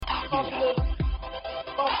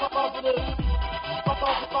Hey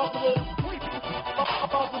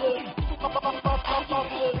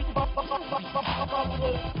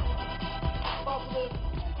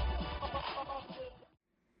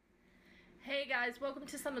guys, welcome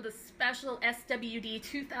to some of the special SWD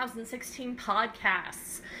 2016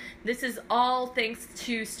 podcasts. This is all thanks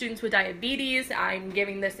to students with diabetes. I'm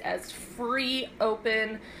giving this as free,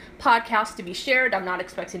 open podcast to be shared. I'm not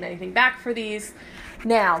expecting anything back for these.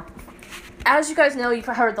 Now, as you guys know, you've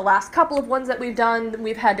heard the last couple of ones that we've done.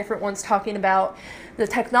 We've had different ones talking about the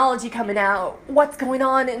technology coming out, what's going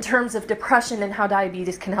on in terms of depression and how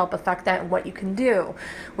diabetes can help affect that and what you can do.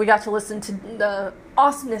 We got to listen to the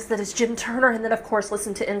awesomeness that is Jim Turner, and then of course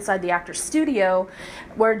listen to Inside the Actors Studio,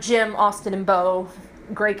 where Jim, Austin, and Bo,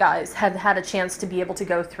 great guys, have had a chance to be able to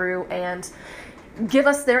go through and give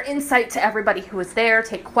us their insight to everybody who was there,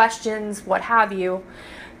 take questions, what have you.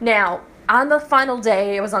 Now, on the final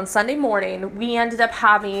day, it was on Sunday morning, we ended up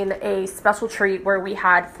having a special treat where we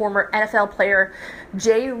had former NFL player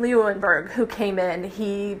Jay Leuenberg, who came in.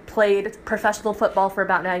 He played professional football for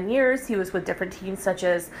about 9 years. He was with different teams such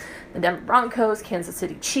as the Denver Broncos, Kansas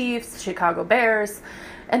City Chiefs, Chicago Bears.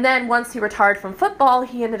 And then once he retired from football,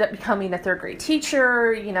 he ended up becoming a third grade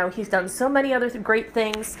teacher. You know, he's done so many other great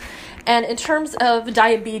things. And in terms of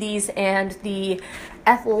diabetes and the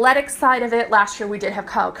athletic side of it, last year we did have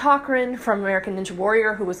Kyle Cochran from American Ninja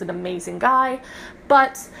Warrior, who was an amazing guy.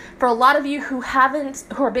 But for a lot of you who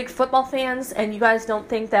are big football fans and you guys don't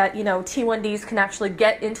think that, you know, T1Ds can actually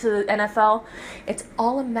get into the NFL, it's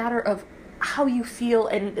all a matter of how you feel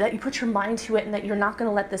and that you put your mind to it and that you're not going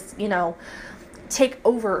to let this, you know, take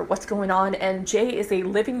over what's going on. And Jay is a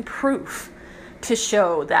living proof to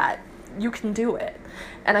show that you can do it.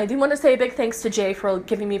 And I do want to say a big thanks to Jay for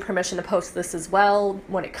giving me permission to post this as well.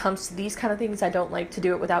 When it comes to these kind of things, I don't like to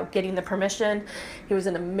do it without getting the permission. He was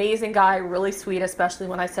an amazing guy, really sweet, especially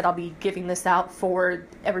when I said I'll be giving this out for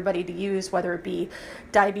everybody to use, whether it be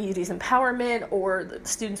diabetes empowerment or the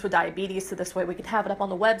students with diabetes, so this way we can have it up on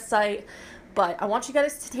the website. But I want you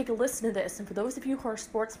guys to take a listen to this. And for those of you who are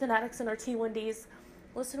sports fanatics and are T1Ds,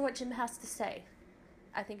 listen to what Jim has to say.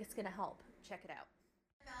 I think it's going to help. Check it out.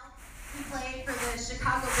 He played for the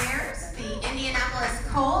Chicago Bears, the Indianapolis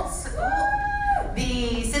Colts,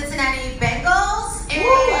 the Cincinnati Bengals, and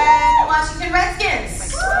the Washington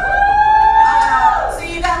Redskins. So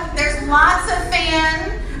there's lots of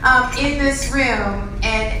fan in this room.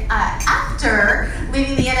 And after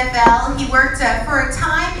leaving the NFL, he worked for a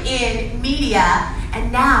time in media,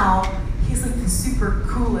 and now he's like the super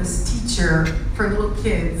coolest teacher for little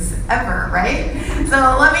kids ever, right?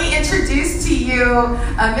 So let me introduce to you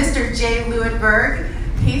Mr. Jay Leuenberg.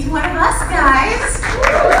 He's one of us, guys.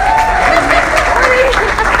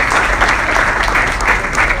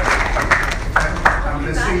 I'm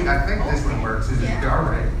going to see, I think this one works. Is it all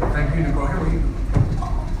right? Thank you, Nicole. Here we go.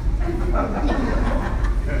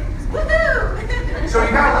 So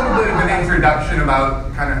you got a little bit of an introduction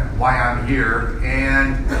about kind of why I'm here,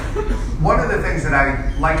 and one of the things that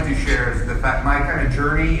I like to share is the fact my kind of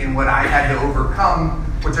journey and what I had to overcome,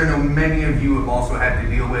 which I know many of you have also had to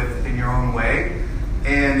deal with in your own way.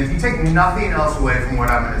 And if you take nothing else away from what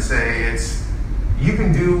I'm going to say, it's you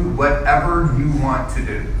can do whatever you want to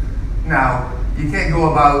do. Now, you can't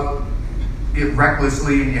go about it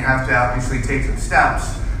recklessly, and you have to obviously take some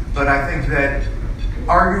steps, but I think that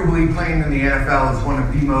arguably playing in the NFL is one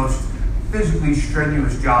of the most physically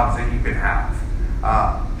strenuous jobs that you can have.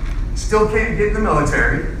 Still can't get in the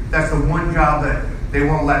military. That's the one job that they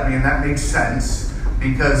won't let me, and that makes sense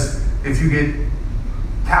because if you get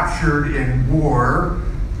captured in war,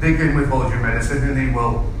 they can withhold your medicine and they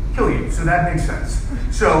will kill you. So that makes sense.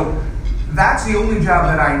 So that's the only job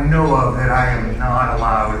that I know of that I am not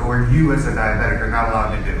allowed, or you as a diabetic are not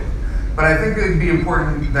allowed to do. But I think it would be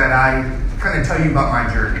important that I kind of tell you about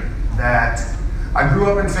my journey. That I grew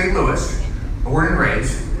up in St. Louis, born and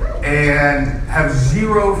raised, and have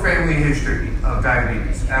zero family history of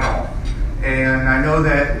diabetes at all. And I know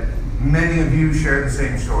that many of you share the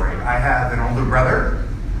same story. I have an older brother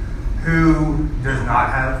who does not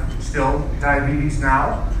have still diabetes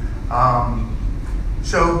now.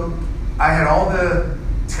 So I had all the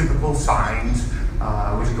typical signs.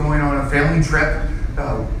 I was going on a family trip.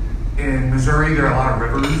 In Missouri, there are a lot of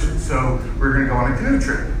rivers, so we're going to go on a canoe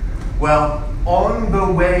trip. Well, on the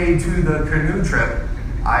way to the canoe trip,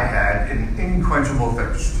 I had an unquenchable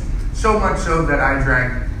thirst. So much so that I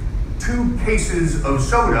drank 2 cases of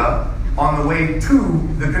soda on the way to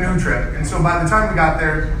the canoe trip. And so by the time we got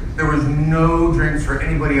there, there was no drinks for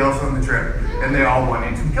anybody else on the trip, and they all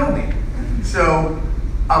wanted to kill me. So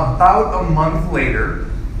about a month later,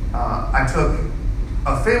 I took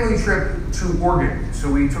a family trip to Oregon.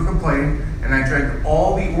 So we took a plane and I drank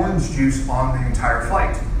all the orange juice on the entire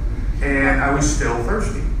flight. And I was still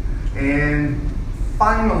thirsty. And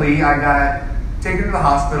finally I got taken to the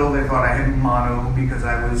hospital. They thought I had mono because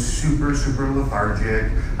I was super, super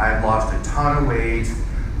lethargic. I had lost a ton of weight.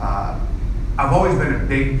 I've always been a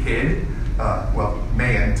big kid,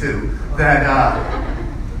 man too, that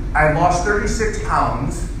I lost 36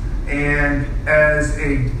 pounds, and as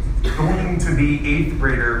a going to be 8th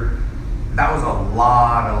grader, that was a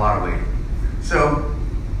lot of weight. So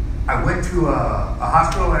I went to a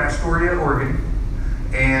hospital in Astoria, Oregon,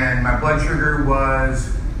 and my blood sugar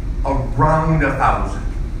was around 1,000.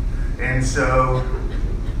 And so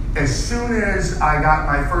as soon as I got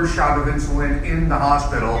my first shot of insulin in the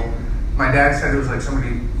hospital, my dad said it was like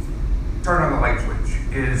somebody turned on the light switch.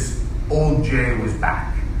 Old Jay was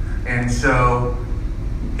back. And so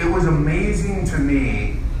it was amazing to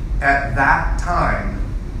me at that time.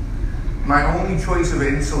 My only choice of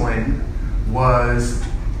insulin was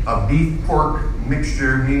a beef pork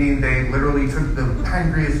mixture, meaning they literally took the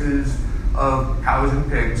pancreases of cows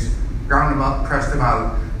and pigs, ground them up, pressed them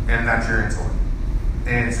out, and that's your insulin.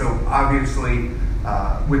 And so obviously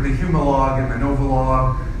with the Humalog and the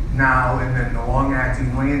Novolog now, and then the long-acting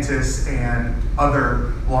Lantus and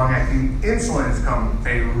other long-acting insulins come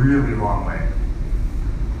a really long way.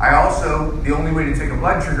 The only way to take a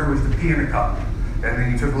blood sugar was to pee in a cup. And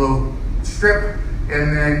then you took a little strip,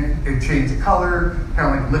 and then it changed the color,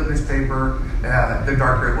 kind of like litmus paper. The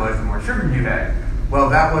darker it was, the more sugar you had. Well,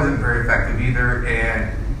 that wasn't very effective either,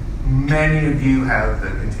 and many of you have the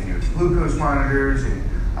continuous glucose monitors, and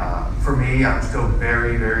for me, I'm still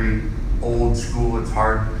very, very old school. It's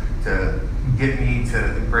hard to get me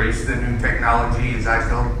to embrace the new technology, as I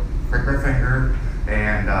still prick my finger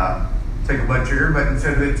and take a blood sugar, but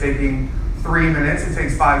instead of it taking 3 minutes, it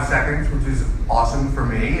takes 5 seconds, which is awesome for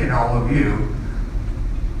me and all of you.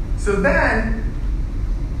 So then,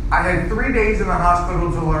 I had 3 days in the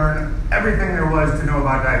hospital to learn everything there was to know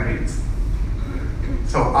about diabetes.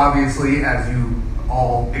 So obviously, as you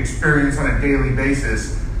all experience on a daily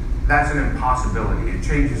basis, that's an impossibility. It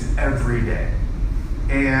changes every day.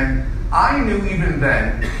 And I knew even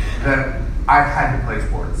then that I had to play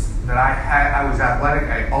sports, that I was athletic.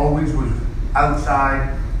 I always was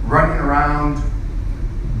outside, running around,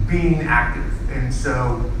 being active. And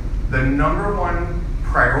so the number one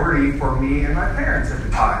priority for me and my parents at the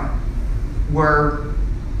time were,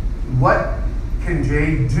 what can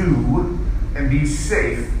Jay do and be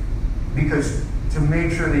safe, because to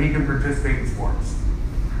make sure that he can participate in sports.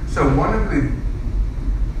 So one of the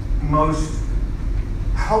most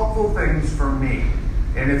helpful things for me,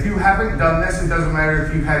 and if you haven't done this, it doesn't matter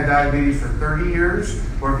if you've had diabetes for 30 years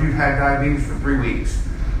or if you've had diabetes for 3 weeks.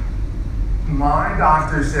 My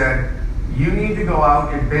doctor said, you need to go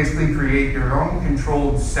out and basically create your own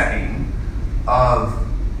controlled setting of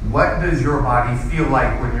what does your body feel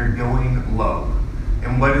like when you're going low,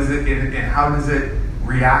 and what is it, and how does it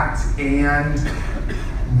react, and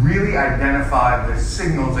really identify the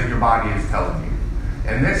signals that your body is telling you.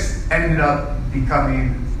 And this ended up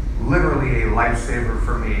becoming literally a lifesaver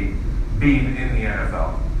for me, being in the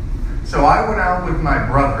NFL. So I went out with my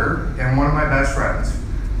brother and one of my best friends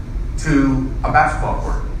to a basketball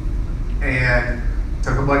court and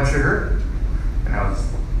took a blood sugar, and I was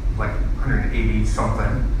like 180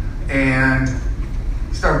 something, and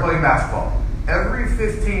started playing basketball. Every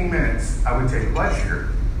 15 minutes I would take a blood sugar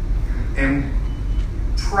and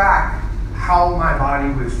track how my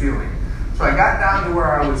body was feeling. So I got down to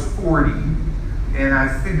where I was 40, and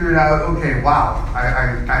I figured out, okay, wow,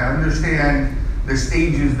 I understand the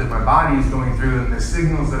stages that my body is going through and the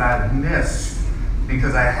signals that I've missed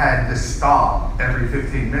because I had to stop every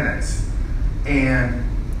 15 minutes. And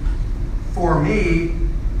for me,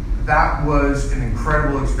 that was an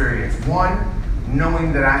incredible experience. One,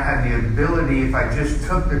 knowing that I had the ability, if I just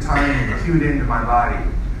took the time and cued into my body,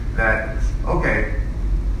 that, okay,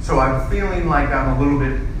 so I'm feeling like I'm a little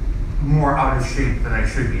bit more out of shape than I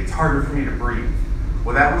should be. It's harder for me to breathe.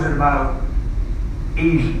 Well, that was at about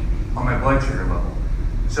 80 on my blood sugar level.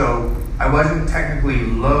 So I wasn't technically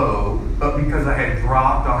low, but because I had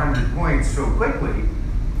dropped 100 points so quickly,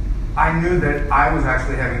 I knew that I was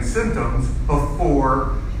actually having symptoms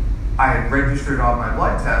before I had registered on my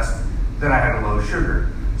blood test that I had a low sugar.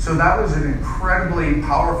 So that was an incredibly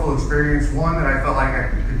powerful experience, one that I felt like I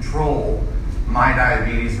could control my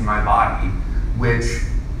diabetes in my body, which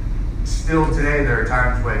still today there are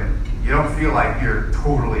times when you don't feel like you're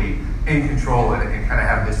totally in control and kind of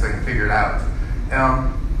have this thing figured out.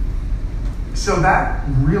 So that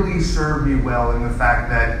really served me well in the fact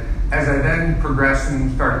that as I then progressed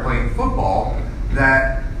and started playing football,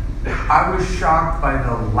 that I was shocked by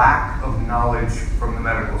the lack of knowledge from the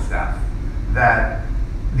medical staff. That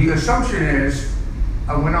the assumption is,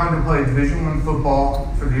 I went on to play Division I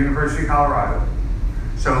football for the University of Colorado.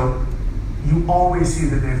 So you always see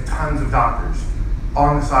that they have tons of doctors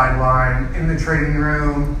on the sideline, in the training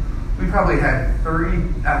room. We probably had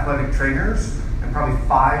 30 athletic trainers and probably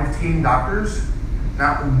 5 team doctors.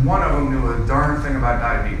 Not one of them knew a darn thing about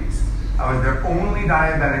diabetes. I was their only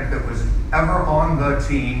diabetic that was ever on the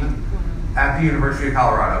team at the University of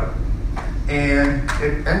Colorado. And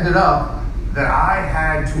it ended up that I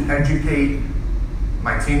had to educate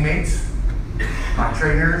my teammates, my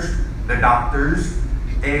trainers, the doctors,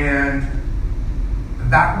 and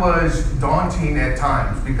that was daunting at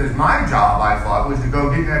times because my job, I thought, was to go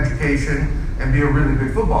get an education and be a really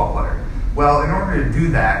good football player. Well, in order to do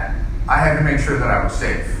that, I had to make sure that I was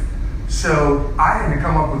safe. So I had to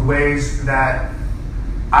come up with ways that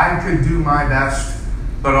I could do my best,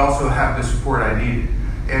 but also have the support I needed.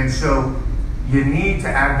 And so you need to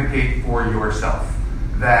advocate for yourself,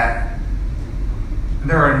 that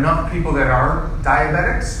there are enough people that are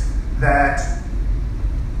diabetics that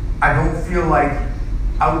I don't feel like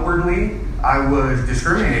outwardly I was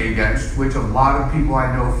discriminated against, which a lot of people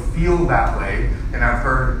I know feel that way. And I've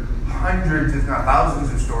heard hundreds, if not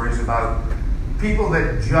thousands, of stories about people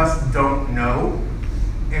that just don't know.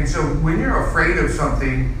 And so when you're afraid of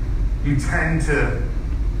something, you tend to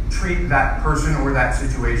treat that person or that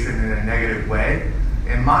situation in a negative way.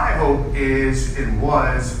 And my hope is and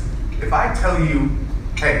was, if I tell you,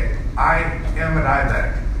 hey, I am a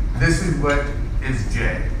diabetic, this is what is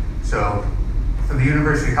J. So for the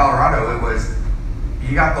University of Colorado, it was,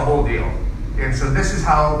 you got the whole deal. And so this is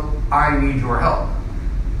how I need your help.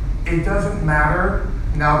 It doesn't matter,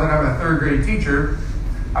 now that I'm a 3rd grade teacher,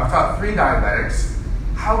 I've taught 3 diabetics,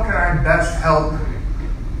 how can I best help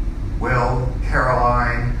Will,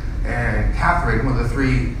 Caroline, and Catherine, one of the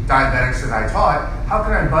 3 diabetics that I taught, how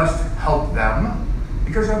can I best help them?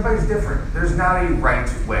 Because everybody's different. There's not a right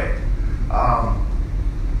way.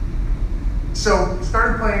 So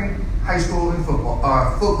started playing high school and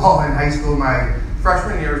football in high school. My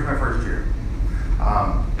freshman year was my first year.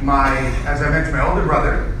 As I mentioned, my older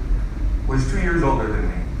brother was 2 years older than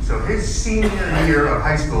me. So his senior year of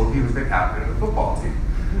high school, he was the captain of the football team.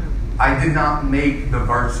 I did not make the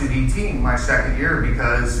varsity team my second year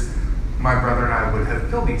because my brother and I would have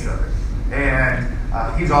killed each other.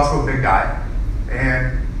 And he's also a big guy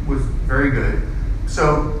and was very good.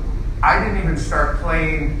 So I didn't even start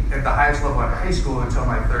playing at the highest level in high school until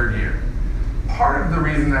my 3rd year. Part of the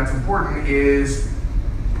reason that's important is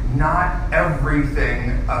not everything,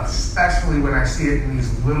 especially when I see it in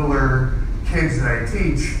these littler kids that I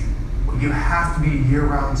teach, you have to be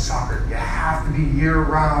year-round soccer. You have to be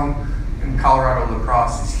year-round, in Colorado,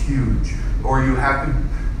 lacrosse is huge. Or you have to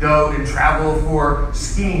go and travel for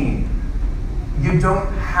skiing. You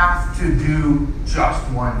don't have to do just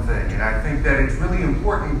one thing. And I think that it's really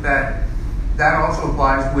important that that also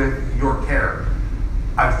applies with your care.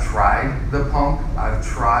 I've tried the pump. I've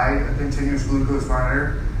tried a continuous glucose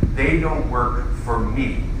monitor. They don't work for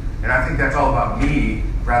me. And I think that's all about me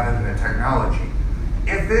rather than the technology.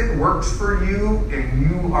 If it works for you and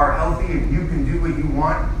you are healthy and you can do what you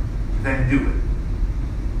want, then do it.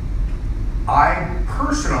 I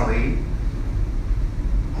personally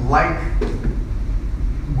like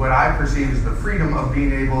what I perceive as the freedom of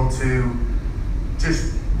being able to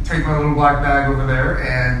just take my little black bag over there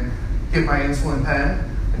and get my insulin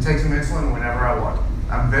pen and take some insulin whenever I want.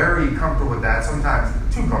 I'm very comfortable with that, sometimes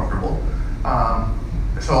too comfortable.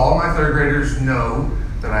 So all my 3rd graders know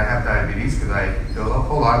that I have diabetes because I go, oh,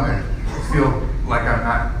 hold on, I feel like I'm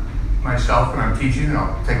not myself when I'm teaching, and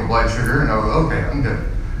I'll take a blood sugar and I'll go, okay, I'm good.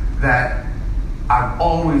 That I've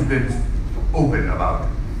always been open about it.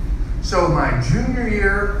 So my junior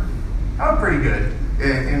year, I was pretty good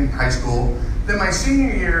in high school. Then my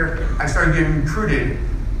senior year, I started getting recruited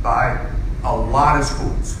by a lot of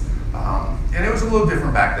schools. And it was a little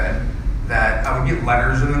different back then, that I would get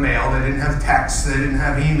letters in the mail. They didn't have text, they didn't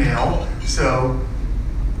have email. So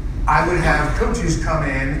I would have coaches come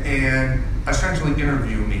in and essentially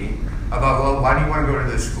interview me about, well, why do you want to go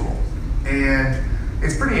to this school? And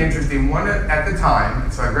it's pretty interesting. One at the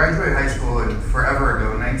time, so I graduated high school forever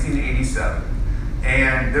ago, 1987.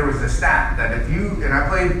 And there was a stat that and I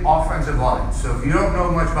played offensive line. So if you don't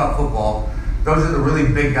know much about football, those are the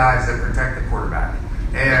really big guys that protect the quarterback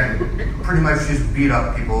and pretty much just beat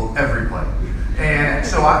up people every play. And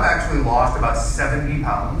so I've actually lost about 70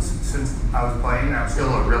 pounds since I was playing. I'm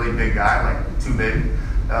still a really big guy, like too big.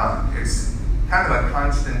 It's kind of a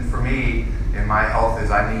constant for me in my health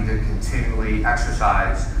is I need to continually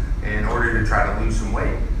exercise in order to try to lose some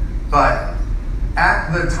weight. But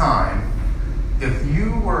at the time, if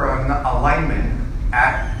you were a lineman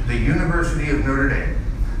at the University of Notre Dame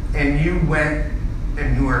and you went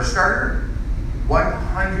and you were a starter,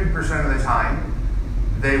 100% of the time,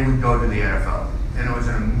 they would go to the NFL. And it was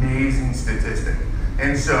an amazing statistic.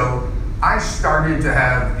 And so I started to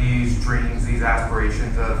have these dreams, these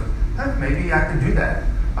aspirations of, maybe I could do that.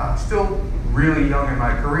 Still really young in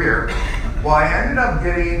my career. Well, I ended up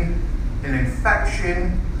getting an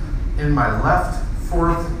infection in my left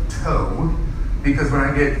fourth toe, because when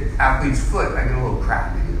I get athlete's foot, I get a little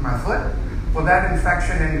crack in my foot. Well, that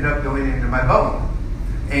infection ended up going into my bone.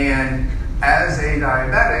 And as a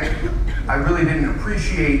diabetic, I really didn't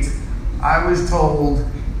appreciate, I was told,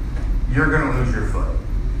 you're gonna lose your foot.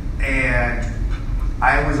 And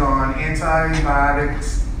I was on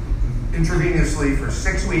antibiotics intravenously for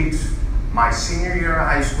 6 weeks, my senior year of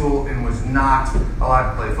high school, and was not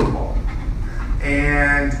allowed to play football.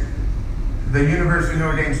 And the University of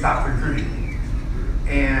Notre Dame stopped recruiting me.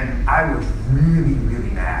 And I was really,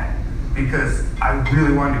 really mad, because I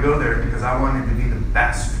really wanted to go there because I wanted to be the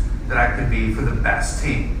best that I could be for the best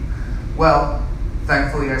team. Well,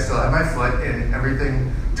 thankfully I still had my foot and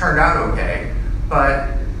everything turned out okay,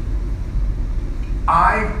 but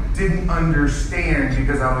I didn't understand,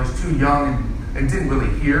 because I was too young and didn't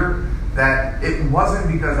really hear, that it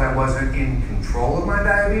wasn't because I wasn't in control of my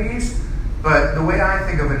diabetes, but the way I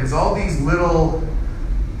think of it is all these little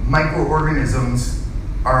microorganisms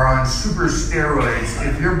are on super steroids.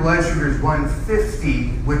 If your blood sugar is 150,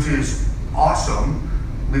 which is awesome,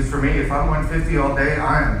 at least for me, if I'm 150 all day,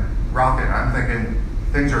 I'm rocking. I'm thinking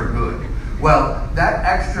things are good. Well, that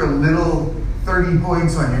extra little 30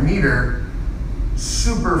 points on your meter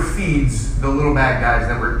super feeds the little bad guys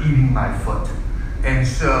that were eating my foot. And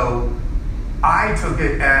so I took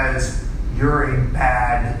it as, you're a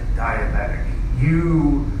bad diabetic.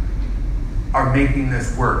 You are making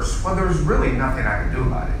this worse. Well, there was really nothing I could do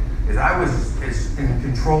about it. I was as in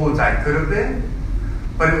control as I could have been,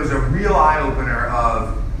 but it was a real eye-opener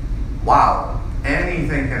of, wow,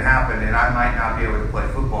 anything can happen and I might not be able to play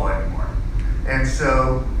football anymore. And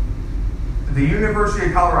so the University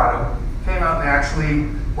of Colorado came out and they actually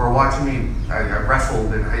were watching me. I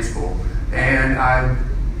wrestled in high school, and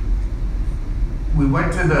we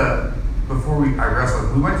went to the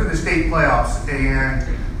state playoffs, and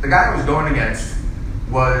the guy I was going against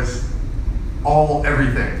was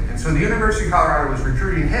everything. And so the University of Colorado was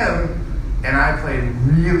recruiting him, and I played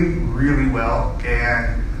really, really well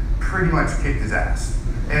and pretty much kicked his ass.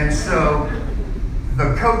 And so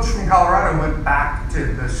the coach from Colorado went back to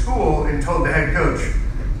the school and told the head coach,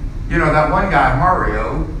 that one guy,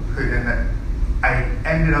 Mario, I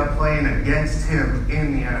ended up playing against him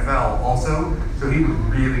in the NFL also, so he was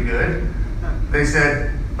really good. They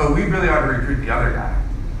said, but we really ought to recruit the other guy.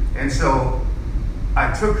 And so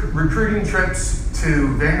I took recruiting trips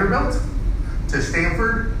to Vanderbilt, to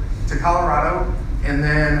Stanford, to Colorado, and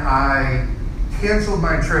then I canceled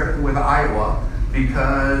my trip with Iowa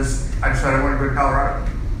because I decided I wanted to go to Colorado.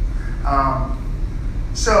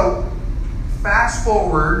 So fast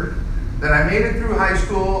forward, that I made it through high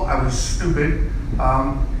school. I was stupid.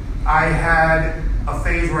 I had a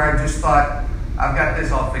phase where I just thought, I've got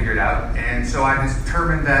this all figured out. And so I just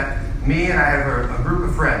determined that me and I have a group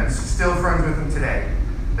of friends, still friends with them today,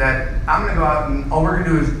 that I'm gonna go out and all we're gonna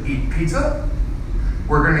do is eat pizza.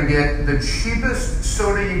 We're gonna get the cheapest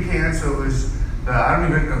soda you can. So it was, I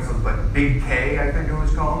don't even know, but Big K, I think it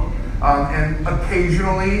was called. And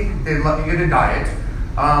occasionally they'd let me get a diet.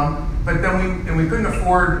 But then we couldn't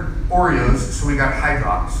afford Oreos, so we got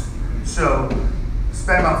Hydrox. So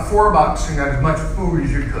spent about $4 and got as much food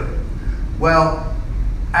as you could. Well,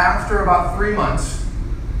 after about 3 months,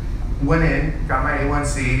 went in, got my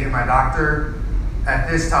A1C, and my doctor at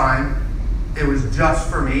this time, it was just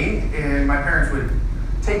for me, and my parents would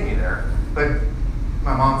take me there. But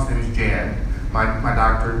my mom's name is Jan. My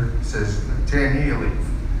doctor says, Jan, you need to leave.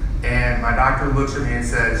 And my doctor looks at me and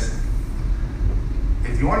says,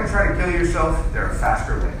 if you want to try to kill yourself, there are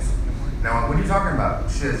faster ways. Now, what are you talking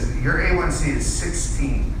about? She says, your A1C is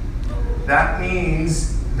 16. That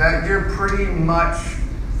means that you're pretty much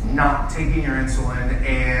not taking your insulin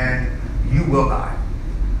and you will die.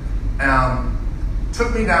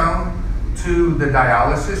 Took me down to the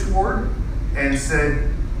dialysis ward and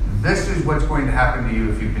said, this is what's going to happen to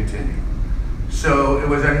you if you continue. So it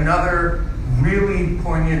was another really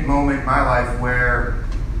poignant moment in my life where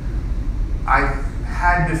I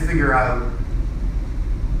had to figure out,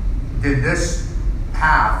 did this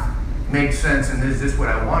path make sense and is this what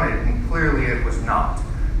I wanted? And clearly it was not.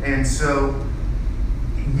 And so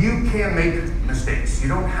you can make mistakes. You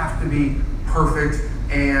don't have to be perfect,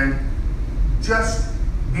 and just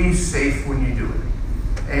be safe when you do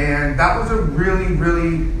it. And that was a really,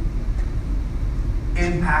 really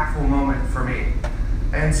impactful moment for me.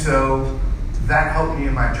 And so that helped me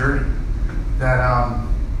in my journey. That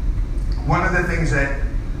one of the things that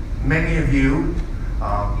many of you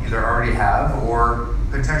either already have or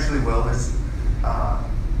potentially will is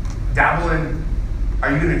dabble in,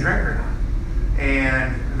 are you going to drink or not?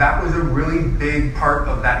 And that was a really big part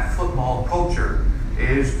of that football culture,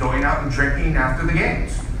 is going out and drinking after the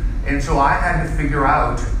games. And so I had to figure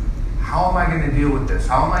out, how am I going to deal with this?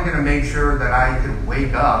 How am I going to make sure that I can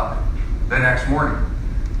wake up the next morning?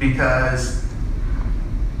 Because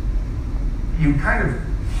you kind of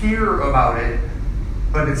hear about it,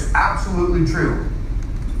 but it's absolutely true.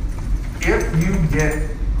 If you get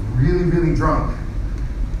really, really drunk,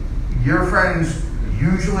 your friends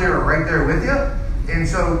usually are right there with you, and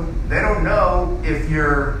so they don't know if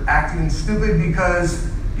you're acting stupid because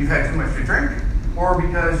you've had too much to drink or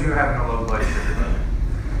because you're having a low blood sugar level.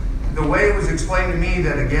 The way it was explained to me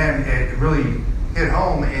that, again, it really hit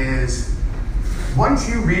home is once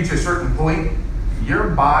you reach a certain point, your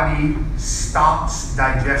body stops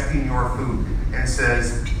digesting your food and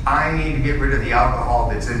says, I need to get rid of the alcohol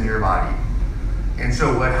that's in your body. And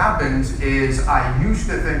so what happens is I used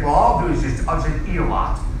to think, well, all I'll do is I'll just eat a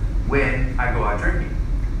lot when I go out drinking.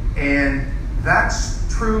 And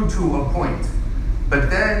that's true to a point. But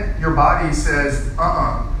then your body says,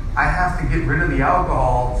 I have to get rid of the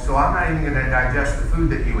alcohol, so I'm not even going to digest the food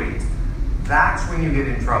that you ate. That's when you get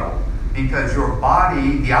in trouble. Because your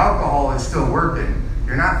body, the alcohol is still working.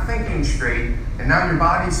 You're not thinking straight, and now your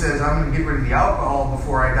body says, I'm going to get rid of the alcohol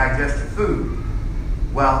before I digest the food.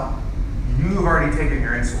 Well, you've already taken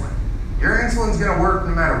your insulin. Your insulin's going to work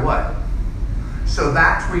no matter what. So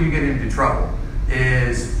that's where you get into trouble,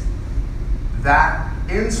 is that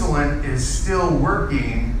insulin is still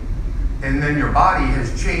working, and then your body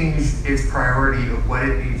has changed its priority of what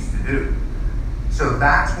it needs to do. So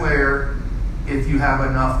that's where, if you have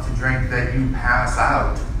enough to drink that you pass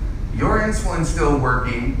out, your insulin's still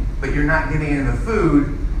working, but you're not getting into the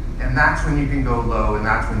food, and that's when you can go low, and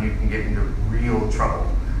that's when you can get into real trouble.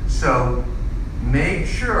 So make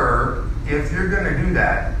sure, if you're going to do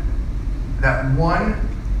that, that one,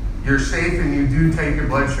 you're safe and you do take your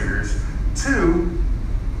blood sugars. Two,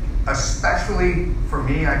 especially for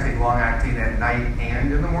me, I take long acting at night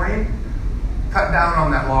and in the morning. Cut down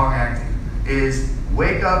on that long acting. Is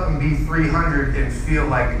wake up and be 300 and feel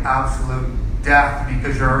like absolute death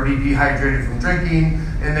because you're already dehydrated from drinking,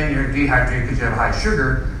 and then you're dehydrated because you have high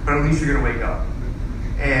sugar, but at least you're going to wake up.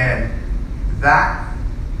 And that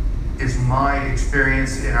is my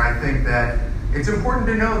experience, and I think that it's important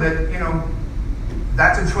to know that,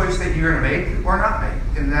 that's a choice that you're going to make or not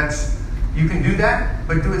make. And you can do that,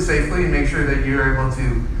 but do it safely and make sure that you're able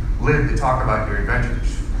to live to talk about your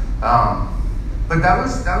adventures. But that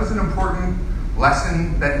was an important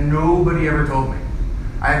lesson that nobody ever told me.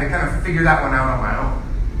 I had to kind of figure that one out on my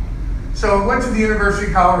own. So I went to the University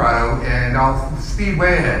of Colorado, and I'll speed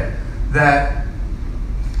way ahead, that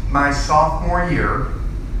my sophomore year,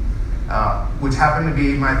 which happened to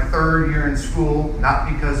be my third year in school,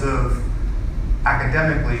 not because of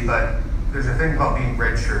academically, but there's a thing called being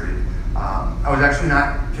redshirted. I was actually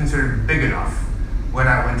not considered big enough when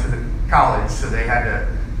I went to the college, so they had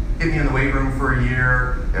to get me in the weight room for a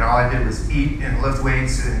year, and all I did was eat and lift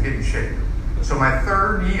weights and get in shape. So my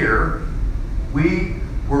third year, we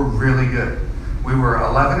were really good. We were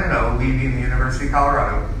 11-0, we being the University of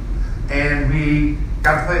Colorado, and we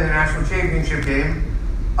got to play in the national championship game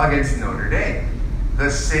against Notre Dame, the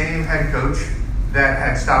same head coach that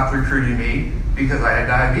had stopped recruiting me because I had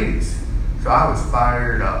diabetes. So I was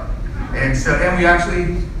fired up. And we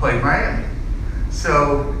actually played Miami.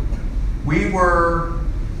 So we were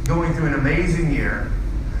going through an amazing year.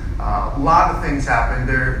 A lot of things happened.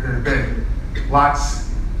 There have been lots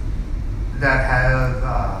that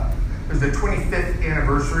have, it was the 25th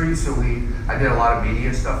anniversary, so I did a lot of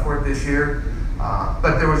media stuff for it this year.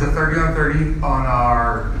 But there was a 30-on-30 on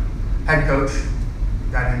our head coach,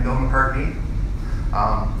 a guy named Bill McCartney.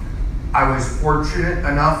 I was fortunate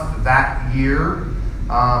enough that year.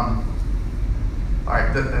 All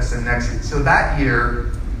right, that's the next year. So that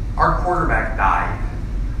year, our quarterback died.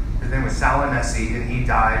 His name was Sal Inessi, and he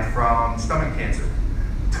died from stomach cancer.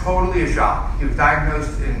 Totally a shock. He was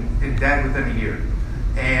diagnosed and dead within a year.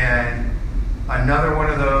 And another one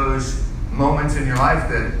of those moments in your life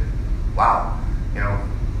that, wow,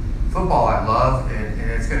 football I love,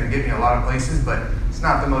 and it's going to get me a lot of places, but it's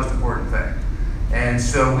not the most important thing. And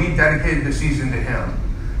so we dedicated the season to him.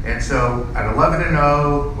 And so at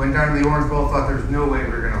 11-0, went down to the Orange Bowl, thought there was no way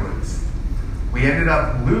we were going to lose. We ended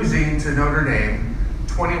up losing to Notre Dame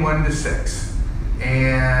 21-6.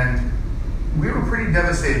 And we were pretty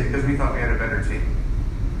devastated because we thought we had a better team.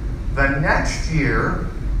 The next year,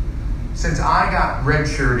 since I got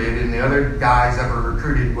redshirted and the other guys that were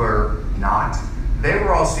recruited were not, they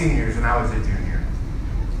were all seniors and I was a junior.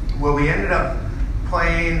 Well, we ended up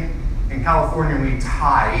playing in California and we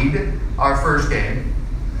tied our first game.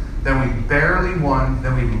 Then we barely won,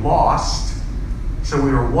 then we lost. So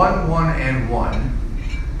we were 1-1-1.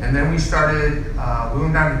 And then we started, we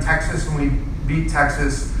went down to Texas and we beat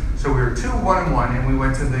Texas. So we were 2-1-1 and we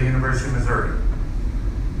went to the University of Missouri.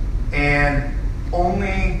 And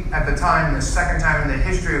only at the time, the second time in the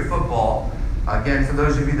history of football, again, for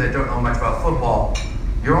those of you that don't know much about football,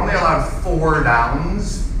 you're only allowed 4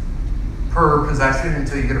 downs per possession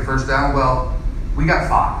until you get a first down. Well, we got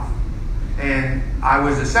 5. And I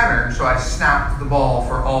was a center, so I snapped the ball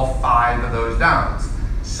for all 5 of those downs.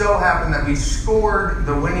 So happened that we scored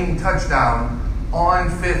the winning touchdown on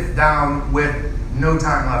 5th down with no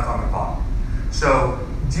time left on the clock. So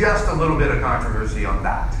just a little bit of controversy on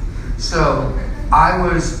that. So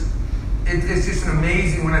it's just an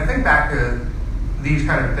amazing, when I think back to these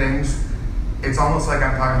kind of things, it's almost like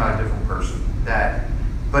I'm talking about a different person.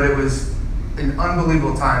 But it was an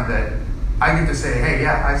unbelievable time that I get to say, hey,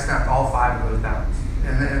 yeah, I snapped all 5 of those downs.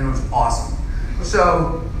 And it was awesome.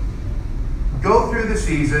 So go through the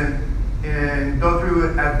season and go through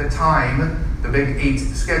it at the time, the Big 8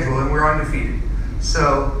 schedule, and we're undefeated.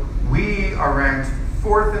 So we are ranked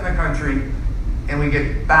 4th in the country, and we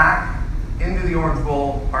get back into the Orange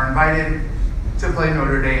Bowl, are invited to play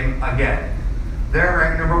Notre Dame again. They're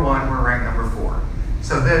ranked number 1, we're ranked number 4.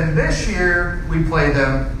 So then this year, we play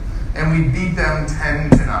them, and we beat them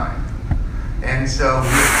 10-9. And so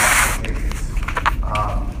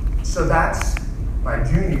so that's my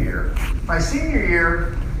junior year. My senior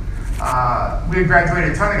year, we had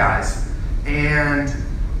graduated a ton of guys. And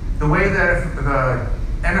the way that the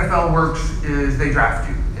NFL works is they draft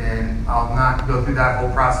you. And I'll not go through that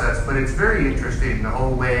whole process, but it's very interesting, the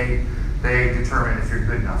whole way they determine if you're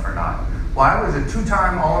good enough or not. Well, I was a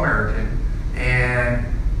 2-time All-American and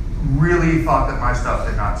really thought that my stuff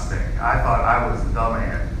did not stink. I thought I was the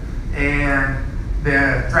man. And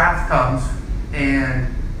the draft comes, and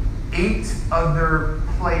 8 other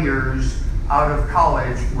players out of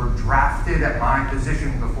college were drafted at my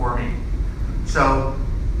position before me. So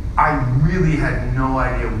I really had no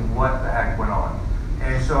idea what the heck went on.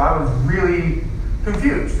 And so I was really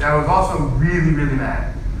confused. I was also really, really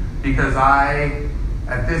mad because I,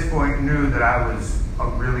 at this point, knew that I was a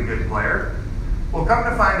really good player. Well, come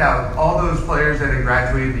to find out, all those players that had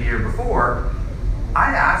graduated the year before,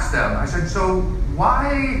 I asked them, I said, so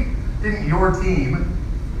why didn't your team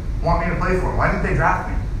want me to play for them? Why didn't they draft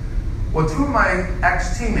me? Well, 2 of my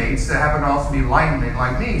ex-teammates that happen to also be linemen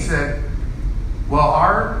like me said, well,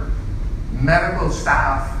 our medical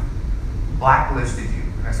staff blacklisted you.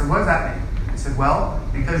 And I said, what does that mean? I said, well,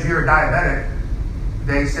 because you're a diabetic,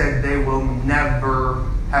 they said they will never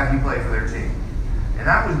have you play for their team. And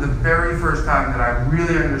that was the very first time that I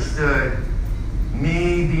really understood,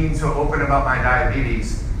 me being so open about my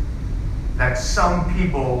diabetes, that some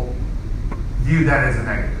people view that as a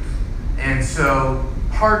negative. And so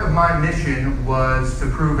part of my mission was to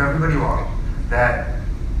prove everybody wrong that,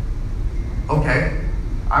 okay,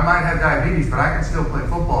 I might have diabetes, but I can still play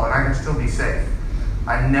football and I can still be safe.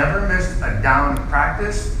 I never missed a down of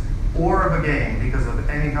practice or of a game because of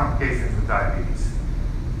any complications with diabetes.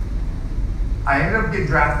 I ended up getting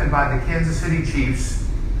drafted by the Kansas City Chiefs,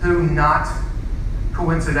 who, not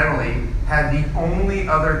coincidentally, had the only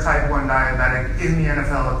other type 1 diabetic in the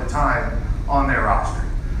NFL at the time on their roster.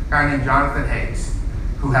 A guy named Jonathan Hayes,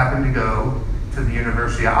 who happened to go to the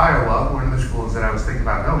University of Iowa, one of the schools that I was thinking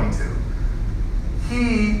about going to.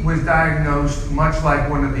 He was diagnosed much like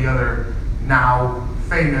one of the other now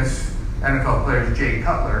famous NFL players, Jay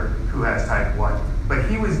Cutler, who has type 1. But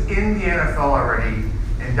he was in the NFL already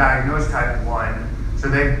and diagnosed type 1. So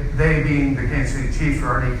they being the Kansas City Chiefs, were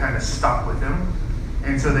already kind of stuck with him.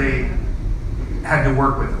 And so they had to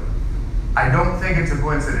work with him. I don't think it's a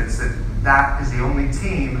coincidence that that is the only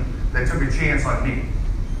team that took a chance on me,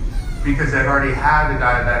 because they've already had a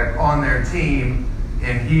diabetic on their team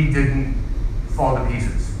and he didn't fall to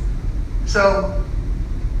pieces. So,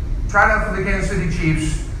 tried out for the Kansas City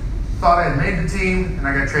Chiefs, thought I had made the team, and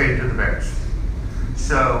I got traded to the Bears.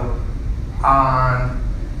 So, on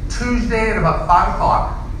Tuesday at about 5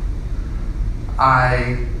 o'clock,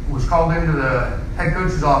 I was called into the head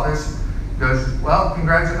coach's office. He goes, well,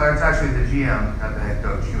 congratulations. It's actually the GM, not the head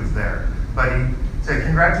coach. He was there. But said,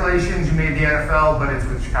 congratulations, you made the NFL, but it's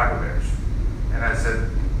with Chicago Bears. And I said,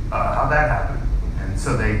 how'd that happen? And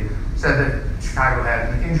so they said that Chicago had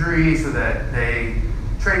an injury, so that they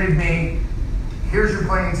traded me. Here's your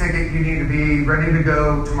plane ticket. You need to be ready to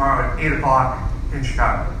go tomorrow at 8 o'clock in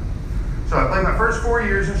Chicago. So I played my first 4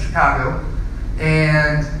 years in Chicago,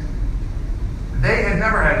 and they had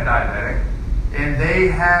never had a diabetic, and they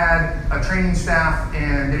had a training staff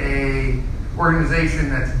and a organization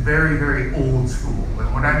that's very, very old school.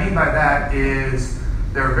 And what I mean by that is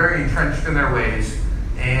they're very entrenched in their ways,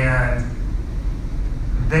 and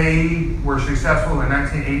they were successful in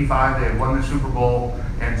 1985. They had won the Super Bowl,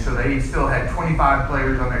 and so they still had 25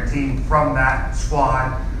 players on their team from that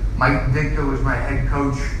squad. Mike Ditka was my head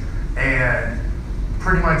coach, and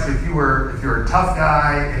pretty much if you're a tough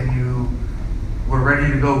guy and you were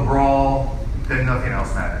ready to go brawl, then nothing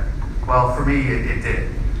else mattered. Well, for me, it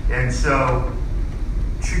did. And so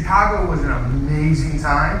Chicago was an amazing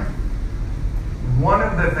time. One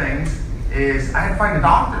of the things is I had to find a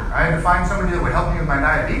doctor. I had to find somebody that would help me with my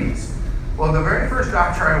diabetes. Well, the very first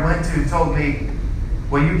doctor I went to told me,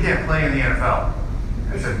 well, you can't play in the NFL.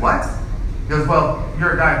 I said, what? He goes, well,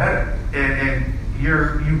 you're a diabetic, and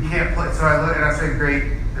you can't play. So I looked and I said, great,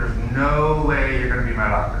 there's no way you're going to be my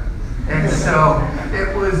doctor. And so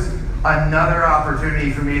it was another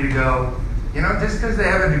opportunity for me to go, just because they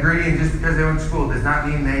have a degree and just because they went to school does not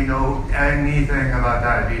mean they know anything about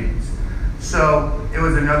diabetes. So it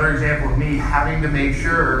was another example of me having to make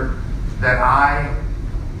sure that I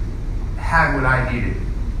had what I needed.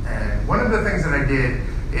 And one of the things that I did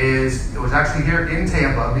is, it was actually here in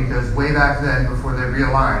Tampa, because way back then, before they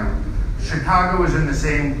realigned, Chicago was in the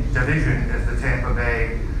same division as the Tampa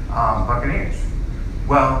Bay Buccaneers.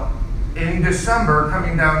 Well, in December,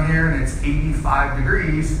 coming down here and it's 85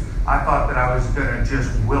 degrees, I thought that I was gonna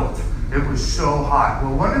just wilt. It was so hot.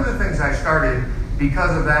 Well, one of the things I started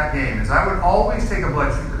because of that game is I would always take a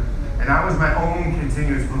blood sugar, and I was my own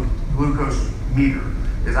continuous glucose meter,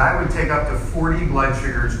 is I would take up to 40 blood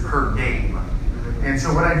sugars per game. And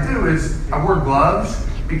so what I do is I wore gloves,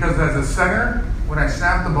 because as a center, when I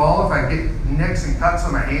snap the ball, if I get nicks and cuts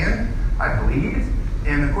on my hand, I bleed.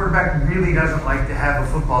 And the quarterback really doesn't like to have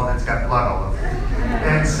a football that's got blood all over it.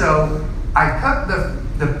 And so I cut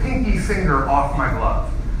the pinky finger off my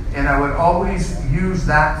glove. And I would always use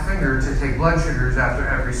that finger to take blood sugars after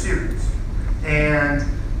every series. And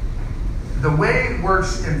the way it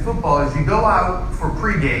works in football is you go out for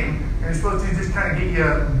pregame, and you're supposed to just kind of get you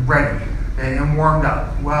ready and warmed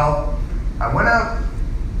up. Well, I went out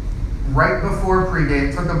right before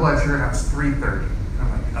pregame, took the blood sugar, and I was 330. And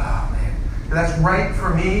I'm like, oh man. That's right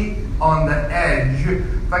for me on the edge.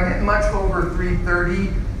 If I get much over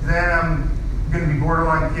 330, then I'm going to be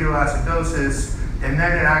borderline ketoacidosis, and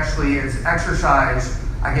then it actually is exercise.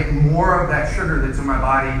 I get more of that sugar that's in my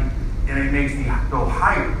body, and it makes me go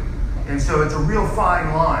higher. And so it's a real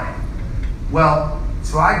fine line. Well,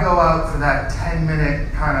 so I go out for that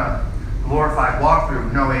 10-minute kind of glorified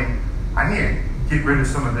walkthrough, knowing I need to get rid of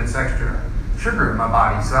some of this extra sugar in my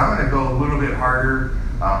body. So I'm going to go a little bit harder.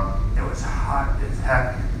 It was hot as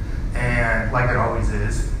heck, and like it always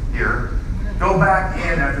is here. Go back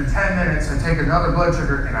in after 10 minutes and take another blood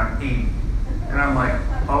sugar, and I'm 80. And I'm like,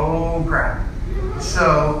 oh crap.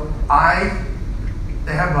 So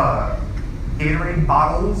they have Gatorade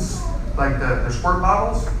bottles, like the squirt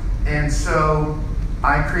bottles, and so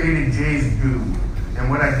I created Jay's Goo. And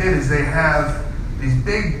what I did is they have these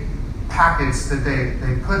big packets that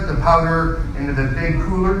they put the powder into the big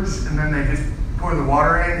coolers, and then they just pour the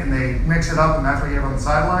water in and they mix it up, and that's what you have on the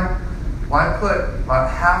sideline. Well, I put about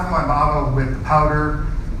half of my bottle with the powder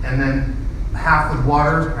and then half with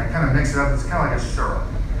water. I kind of mix it up. It's kind of like a syrup.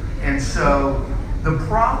 And so the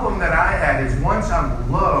problem that I had is once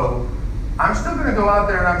I'm low, I'm still going to go out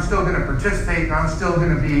there and I'm still going to participate and I'm still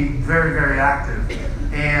going to be very, very active.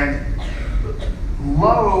 And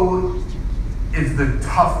low is the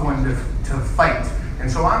tough one to fight. And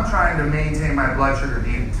so I'm trying to maintain my blood sugar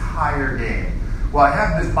the entire game. Well, I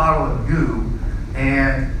have this bottle of Goo,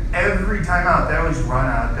 and every time out, they always run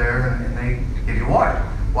out there and they give you water.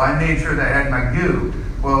 Well, I made sure that I had my Goo.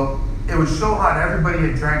 Well, it was so hot, everybody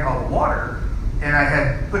had drank all the water, and I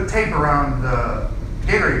had put tape around the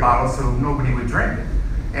Gatorade bottle so nobody would drink it.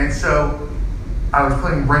 And so I was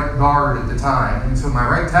playing right guard at the time, and so my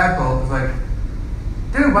right tackle was like,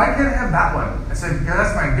 dude, why can't I have that one? I said, because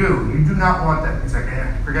that's my Goo. You do not want that. He's like,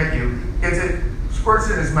 yeah, forget you. Gets it, squirts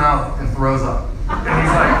it in his mouth, and throws up. And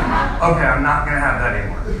he's like, okay, I'm not going to have that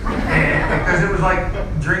anymore. And because it was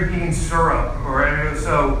like drinking syrup.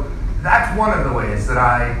 So that's one of the ways that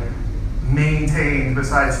I maintained,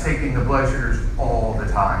 besides taking the blood sugars all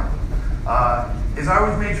the time. is I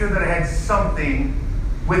always made sure that I had something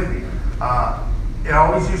with me. It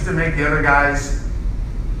always used to make the other guys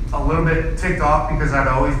a little bit ticked off because I'd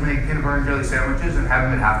always make peanut butter and jelly sandwiches and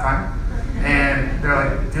have them at halftime. And they're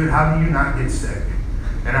like, dude, how do you not get sick?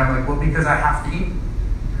 And I'm like, well, because I have to eat.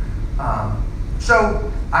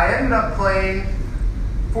 So I ended up playing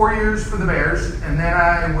 4 years for the Bears, and then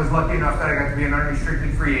I was lucky enough that I got to be an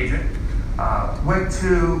unrestricted free agent. Went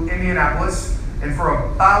to Indianapolis, and for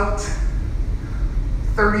about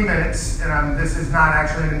 30 minutes, and this is not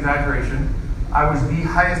actually an exaggeration, I was the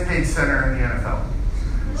highest paid center in the NFL.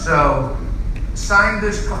 So, signed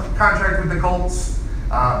this contract with the Colts.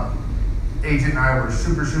 Agent and I were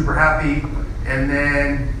super, super happy. And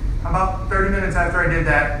then about 30 minutes after I did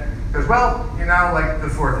that, he goes, well, you're now like the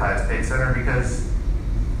 4th highest paid center because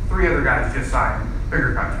 3 other guys just signed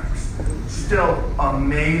bigger contracts. Still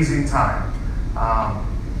amazing time.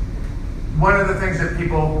 One of the things that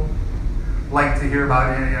people like to hear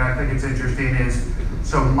about, and I think it's interesting, is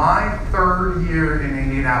so my 3rd year in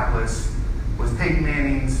Indianapolis was Peyton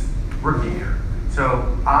Manning's rookie year.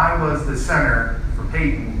 So I was the center for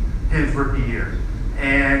Peyton his rookie year.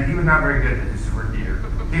 And he was not very good at his rookie year.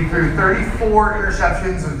 He threw 34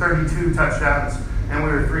 interceptions and 32 touchdowns, and we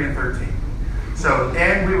were 3-13. So,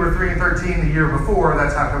 and we were 3-13 the year before,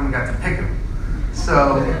 that's how come we got to pick him.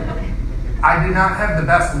 So I did not have the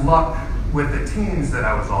best luck with the teams that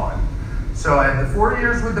I was on. So I had the 4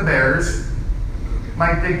 years with the Bears.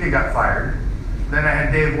 Mike Ditka got fired. Then I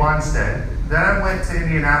had Dave Wanstead. Then I went to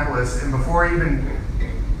Indianapolis, and before I even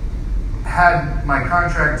had my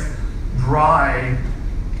contract dry,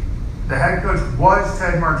 the head coach was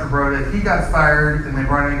Ted Marchibroda. He got fired, and they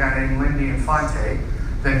brought in a guy named Lindy Infante.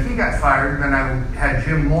 Then he got fired. Then I had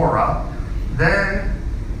Jim Mora. Then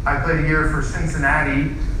I played a year for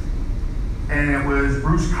Cincinnati, and it was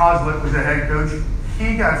Bruce Coslet was the head coach.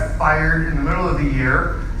 He got fired in the middle of the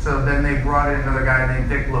year, so then they brought in another guy named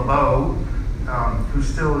Dick LeBeau, who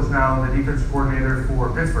still is now the defensive coordinator for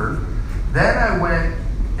Pittsburgh. Then I went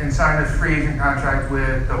and signed a free agent contract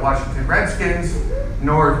with the Washington Redskins.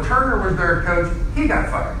 Norv Turner was their coach. He got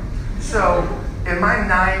fired. So in my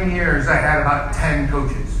 9 years, I had about 10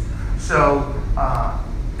 coaches. So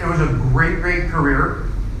it was a great, great career.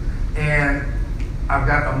 And I've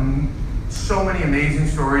got so many amazing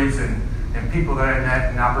stories and people that I met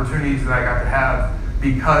and opportunities that I got to have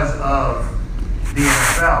because of the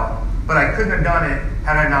NFL. But I couldn't have done it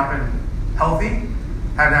had I not been healthy,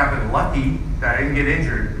 had I not been lucky that I didn't get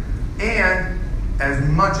injured. And as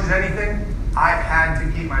much as anything, I had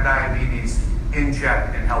to keep my diabetes in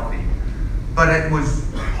check and healthy. But it was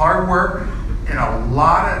hard work and a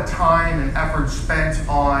lot of time and effort spent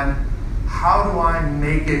on how do I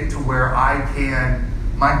make it to where I can,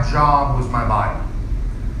 my job was my body.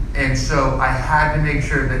 And so I had to make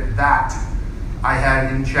sure that I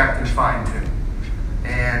had in check and fine-tuned.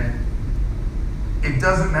 And it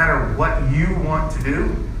doesn't matter what you want to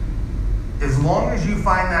do, as long as you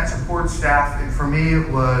find that support staff. And for me, it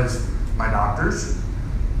was my doctors,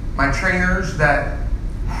 my trainers that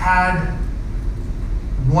had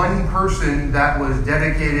one person that was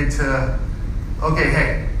dedicated to, okay,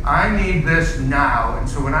 hey, I need this now. And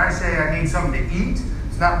so when I say I need something to eat,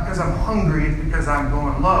 it's not because I'm hungry, it's because I'm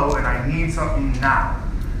going low and I need something now.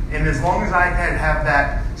 And as long as I could have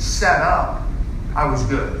that set up, I was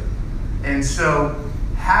good. And so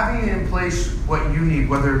having in place what you need,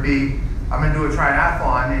 whether it be, I'm going to do a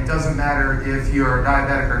triathlon, it doesn't matter if you're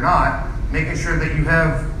diabetic or not, making sure that you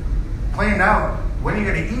have planned out when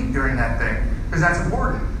you're going to eat during that thing, because that's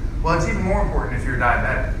important. Well, it's even more important if you're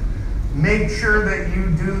diabetic. Make sure that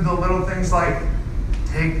you do the little things like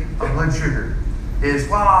take a blood sugar.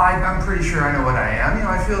 I'm pretty sure I know what I am.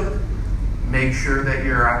 I feel. Make sure that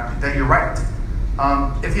you're right.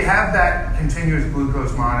 If you have that continuous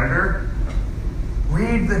glucose monitor,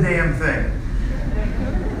 read the damn thing.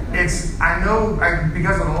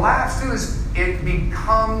 Because of the laughs too, it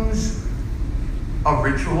becomes a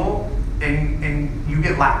ritual and you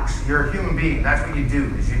get lax. You're a human being. That's what you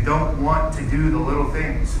do, is you don't want to do the little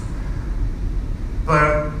things.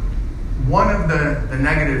 But one of the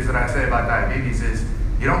negatives that I say about diabetes is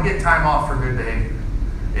you don't get time off for good behavior.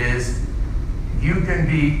 You can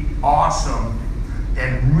be awesome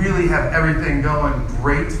and really have everything going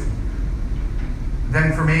great.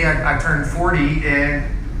 Then for me, I turned 40 and,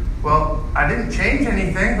 I didn't change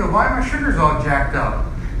anything, but why are my sugars all jacked up?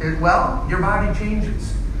 Your body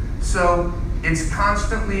changes. So it's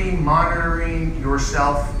constantly monitoring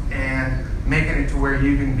yourself and making it to where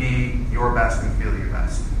you can be your best and feel your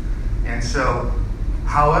best. And so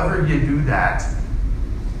however you do that,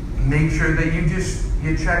 make sure that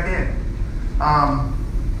you check in.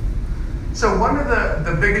 So one of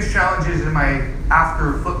the biggest challenges in my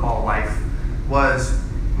after football life was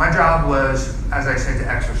my job was, as I said, to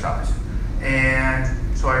exercise.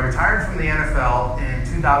 And so I retired from the NFL in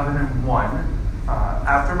 2001.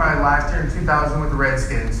 After my last year in 2000 with the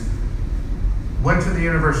Redskins, went to the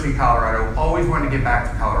University of Colorado, always wanted to get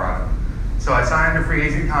back to Colorado. So I signed a free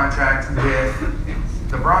agent contract with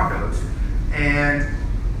the Broncos. And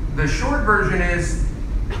the short version is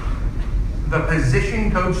the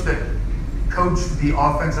position coach that coached the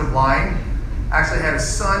offensive line actually had a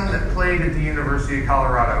son that played at the University of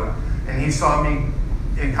Colorado, and he saw me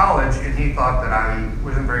in college and he thought that I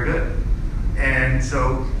wasn't very good. And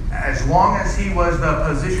so as long as he was the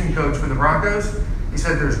position coach for the Broncos, he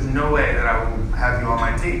said there's no way that I will have you on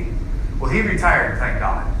my team. Well, he retired, thank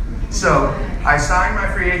God. So I signed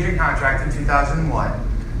my free agent contract in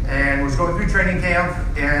 2001 and was going through training camp,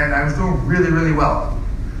 and I was doing really, really well.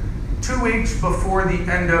 2 weeks before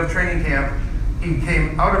the end of training camp, he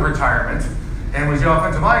came out of retirement and was the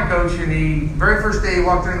offensive line coach. And the very first day he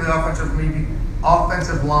walked into the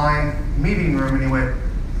offensive line meeting room and he went,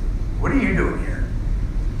 "What are you doing here?"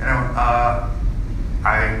 And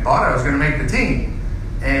I thought I was going to make the team.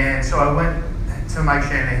 And so I went to Mike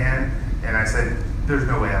Shanahan and I said, "There's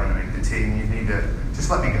no way I'm going to make the team. You need to just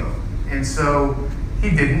let me go." And so he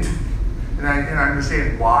didn't. And I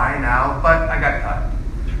understand why now, but I got cut.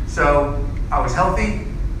 So I was healthy.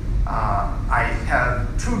 I have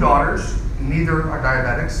 2 daughters. Neither are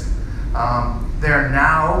diabetics. They're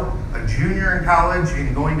now a junior in college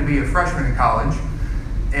and going to be a freshman in college.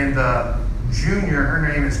 And the junior, her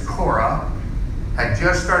name is Cora, had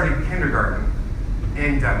just started kindergarten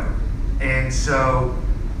in Denver. And so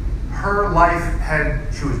her life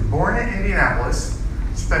she was born in Indianapolis,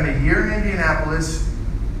 spent a year in Indianapolis,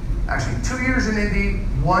 actually 2 years in Indy,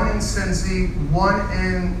 1 in Cincy, 1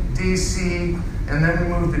 in DC, and then we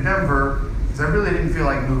moved to Denver because I really didn't feel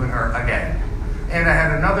like moving her again. And I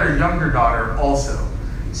had another younger daughter also.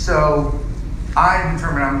 So I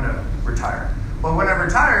determined I'm going to retire. Well, when I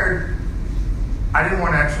retired, I didn't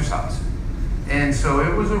want to exercise. And so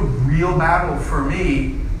it was a real battle for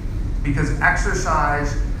me because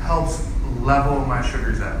exercise helps level my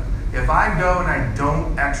sugars out. If I go and I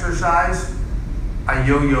don't exercise, I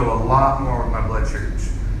yo-yo a lot more with my blood sugars.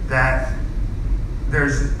 That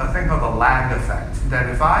there's a thing called the lag effect. That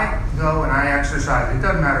if I go and I exercise, it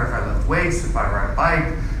doesn't matter if I lift weights, if I ride a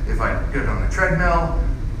bike, if I get on the treadmill,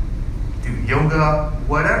 do yoga,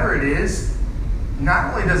 whatever it is,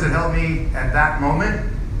 not only does it help me at that moment,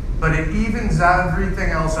 but it evens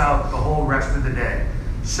everything else out the whole rest of the day.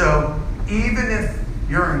 So even if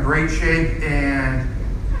you're in great shape and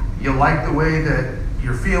you like the way that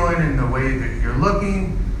you're feeling and the way that you're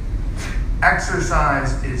looking,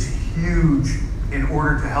 exercise is huge in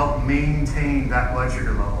order to help maintain that blood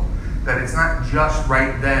sugar level. That it's not just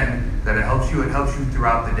right then that it helps you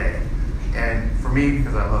throughout the day. And for me,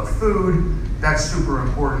 because I love food, that's super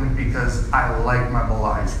important because I like my bowl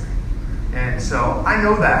of ice cream. And so I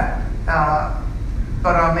know that,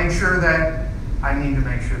 but I'll make sure that I need to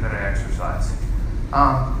make sure that I exercise.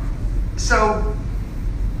 So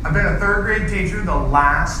I've been a 3rd grade teacher the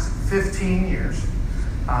last 15 years.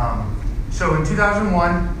 So in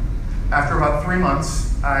 2001, after about 3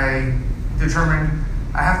 months, I determined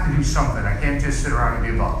I have to do something. I can't just sit around and be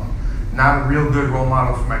a bum. Not a real good role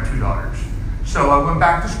model for my 2 daughters. So I went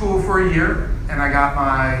back to school for a year, and I got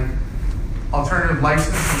my alternative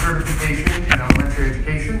license and certification in elementary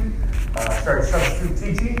education. Started substitute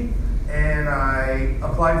teaching, and I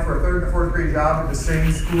applied for a 3rd and 4th grade job at the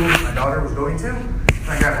same school my daughter was going to.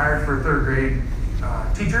 I got hired for a 3rd grade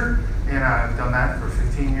teacher, and I've done that for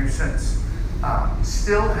 15 years since.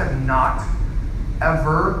 Still have not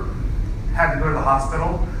ever had to go to the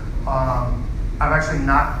hospital. I've actually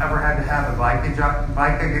not ever had to have a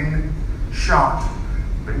Vicodin shot.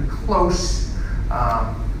 Been close,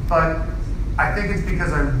 but I think it's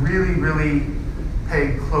because I really, really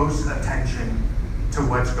pay close attention to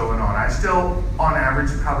what's going on. I still, on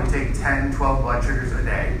average, probably take 10, 12 blood sugars a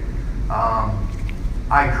day.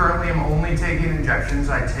 I currently am only taking injections.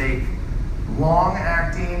 I take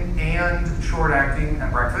long-acting and short-acting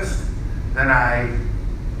at breakfast. Then I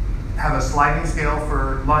have a sliding scale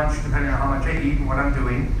for lunch, depending on how much I eat and what I'm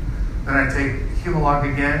doing. Then I take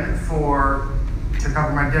Humalog again to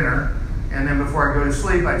cover my dinner. And then before I go to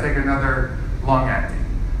sleep, I take another long-acting.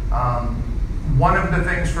 One of the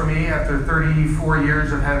things for me after 34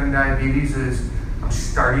 years of having diabetes is I'm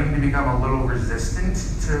starting to become a little resistant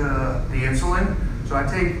to the insulin. So I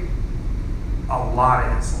take a lot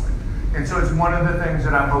of insulin. And so it's one of the things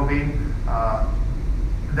that I'm hoping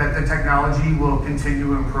that the technology will continue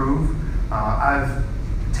to improve. I've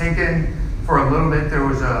taken for a little bit there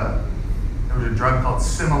was a drug called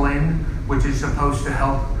Similac, which is supposed to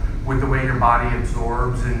help with the way your body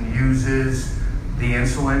absorbs and uses the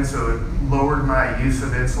insulin. So it lowered my use of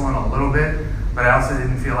insulin a little bit, but I also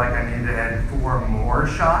didn't feel like I needed to add 4 more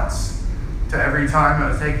shots to every time I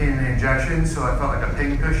was taking an injection, so I felt like a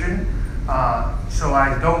pincushion. So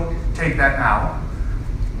I don't take that now.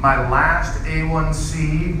 My last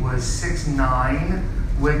A1C was 6.9,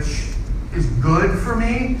 which is good for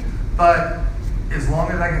me, but as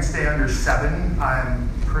long as I can stay under 7, I'm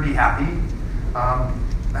pretty happy.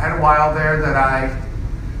 I had a while there that I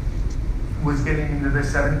was getting into the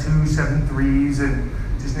 7.2, 7.3s and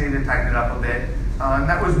just needed to tighten it up a bit. And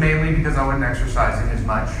that was mainly because I wasn't exercising as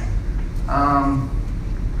much.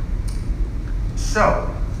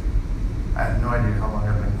 So, I have no idea how long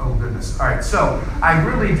I've been, oh goodness. All right, so I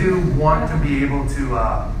really do want to be able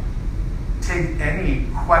to take any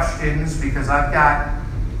questions because I've got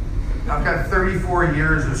 34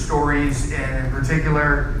 years of stories, and in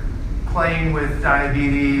particular, playing with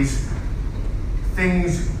diabetes,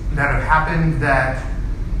 things that have happened that,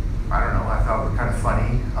 I don't know, I thought were kind of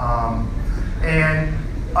funny, and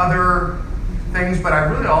other things, but I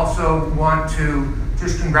really also want to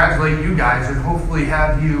just congratulate you guys and hopefully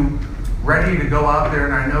have you ready to go out there.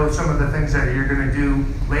 And I know some of the things that you're going to do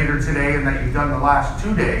later today and that you've done the last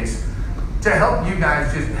 2 days to help you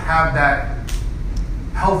guys just have that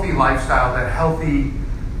healthy lifestyle, that healthy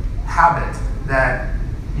habit, that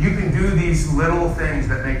you can do these little things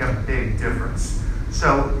that make a big difference.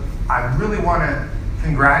 So I really want to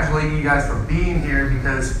congratulate you guys for being here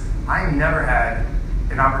because I never had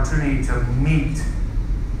an opportunity to meet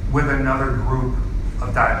with another group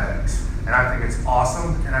of diabetics. And I think it's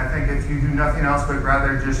awesome. And I think if you do nothing else but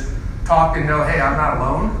rather just talk and know, hey, I'm not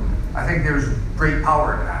alone, I think there's great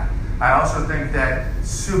power in that. I also think that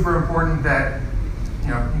super important that, you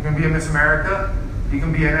know, you can be a Miss America, you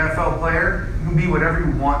can be an NFL player, you can be whatever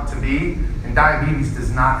you want to be, and diabetes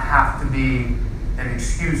does not have to be an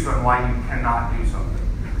excuse on why you cannot do something.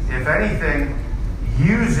 If anything,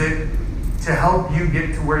 use it to help you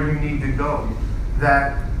get to where you need to go.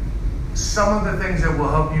 That some of the things that will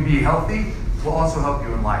help you be healthy will also help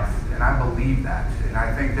you in life, and I believe that. And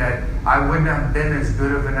I think that I wouldn't have been as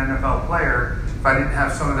good of an NFL player if I didn't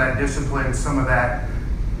have some of that discipline, some of that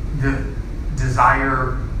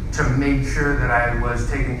desire to make sure that I was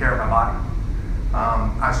taking care of my body.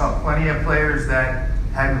 I saw plenty of players that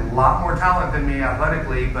had a lot more talent than me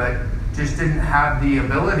athletically, but just didn't have the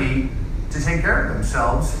ability to take care of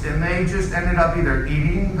themselves, and they just ended up either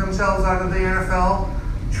eating themselves out of the NFL,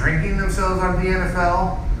 drinking themselves out of the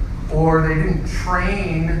NFL, or they didn't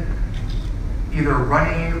train either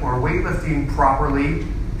running or weightlifting properly,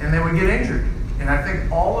 and they would get injured. And I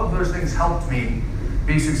think all of those things helped me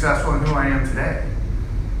be successful in who I am today.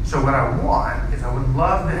 So what I want is I would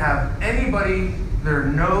love to have anybody, there are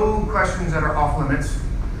no questions that are off limits,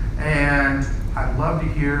 and I'd love to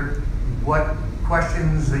hear what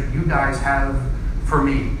questions that you guys have for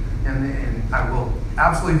me. And I will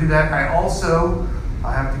absolutely do that.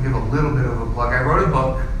 I have to give a little bit of a plug. I wrote a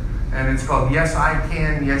book, and it's called Yes, I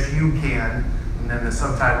Can, Yes, You Can. And then the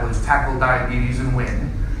subtitle is Tackle Diabetes and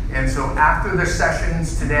Win. And so after the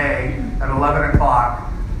sessions today at 11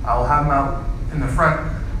 o'clock, I'll have them out in the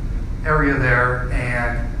front area there,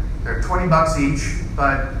 and they're $20 each,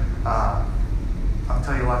 but I'll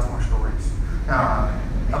tell you lots more stories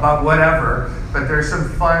about whatever. But there's some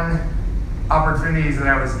fun opportunities that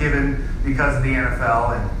I was given because of the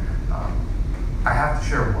NFL, and I have to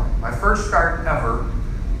share one. My first start ever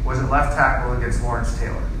was at left tackle against Lawrence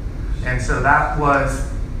Taylor. And so that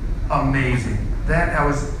was amazing. Then I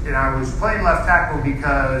was playing left tackle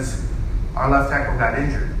because our left tackle got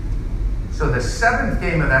injured. So the 7th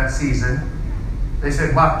game of that season, they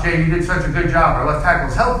said, wow, Jay, you did such a good job. Our left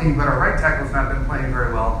tackle's healthy, but our right tackle's not been playing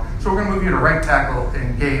very well. So we're going to move you to right tackle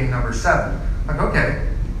in game number 7. I'm like, okay.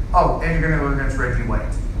 Oh, and you're going to go against Reggie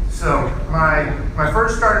White. So my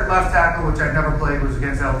first start at left tackle, which I'd never played, was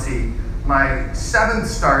against LT. My 7th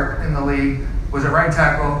start in the league was at right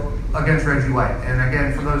tackle against Reggie White. And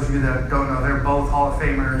again, for those of you that don't know, they're both Hall of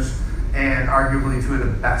Famers and arguably 2 of the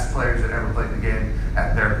best players that ever played the game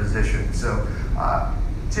at their position. So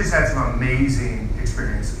just had some amazing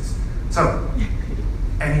experiences. So,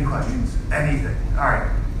 any questions? Anything? All right.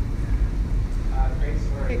 Great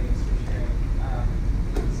story. Thanks for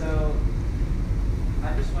sharing. So,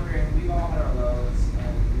 I'm just wondering, we've all had our lows,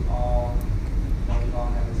 and we've all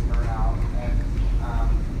had this burnout,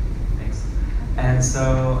 and thanks. And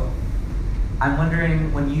so, I'm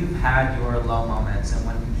wondering, when you've had your low moments, and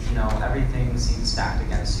when everything seems stacked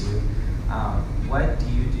against you, what do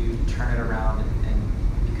you do to turn it around? And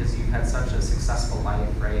because you've had such a successful life,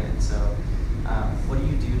 right? And so, what do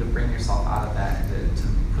you do to bring yourself out of that and to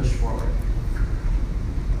push forward?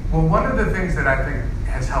 Well, one of the things that I think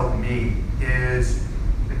has helped me is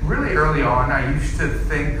really early on, I used to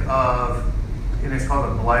think of, and it's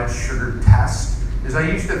called a blood sugar test, is I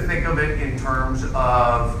used to think of it in terms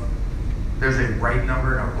of there's a right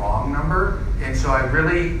number and a wrong number. And so I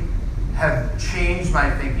really have changed my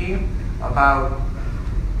thinking about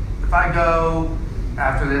if I go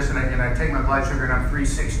after this and I take my blood sugar and I'm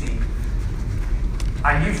 360,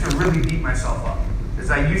 I used to really beat myself up. Because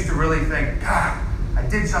I used to really think, God, I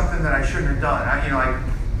did something that I shouldn't have done. I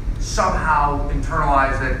somehow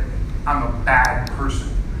internalize that I'm a bad person.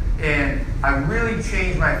 And I really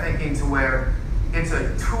changed my thinking to where it's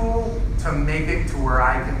a tool to make it to where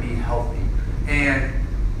I can be healthy. And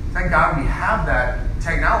thank God we have that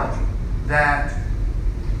technology, that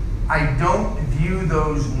I don't view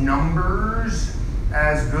those numbers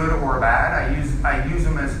as good or bad. I use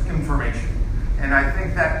them as information. And I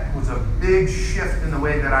think that was a big shift in the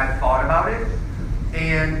way that I thought about it.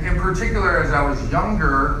 And in particular, as I was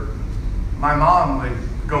younger, my mom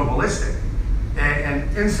would go ballistic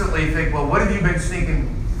and instantly think, well, what have you been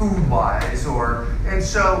sneaking food-wise? And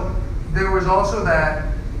so there was also that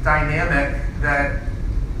dynamic that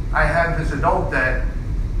I had this adult that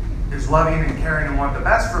is loving and caring and want the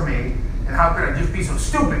best for me, and how could I just be so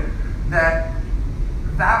stupid? That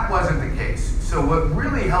wasn't the case. So what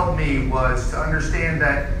really helped me was to understand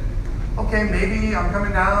that, okay, maybe I'm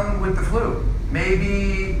coming down with the flu.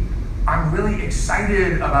 Maybe I'm really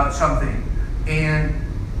excited about something. And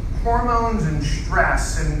hormones and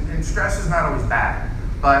stress, and stress is not always bad,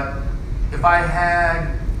 but if I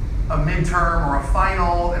had a midterm or a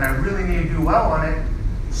final and I really need to do well on it,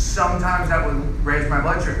 sometimes that would raise my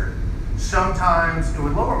blood sugar. Sometimes it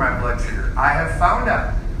would lower my blood sugar. I have found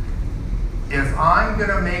out if I'm going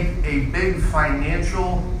to make a big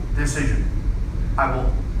financial decision, I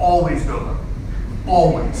will always go low.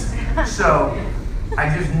 Always. So I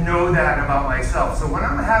just know that about myself. So when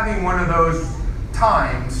I'm having one of those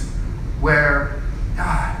times where,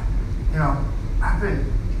 God, I've been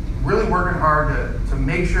really working hard to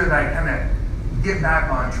make sure that I kind of get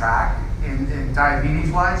back on track in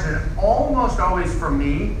diabetes-wise, and almost always for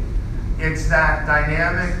me, it's that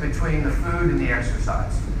dynamic between the food and the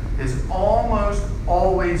exercise. Is almost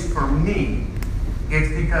always for me, it's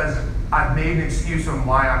because I've made an excuse on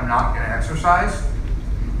why I'm not going to exercise,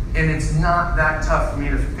 and it's not that tough for me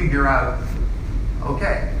to figure out,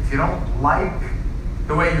 okay, if you don't like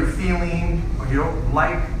the way you're feeling, or you don't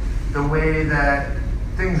like the way that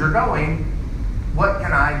things are going, what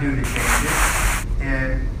can I do to change it?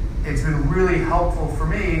 And it's been really helpful for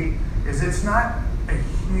me is it's not a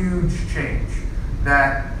huge change.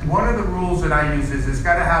 That one of the rules that I use is it's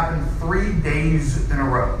got to happen 3 days in a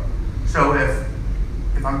row. So if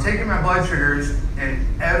I'm taking my blood sugars and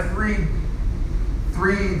the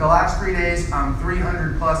last 3 days I'm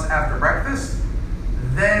 300 plus after breakfast,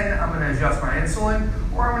 then I'm going to adjust my insulin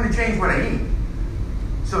or I'm going to change what I eat.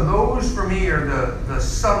 So those for me are the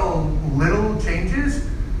subtle little changes.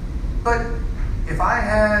 But if I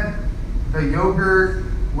had the yogurt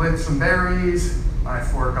with some berries, my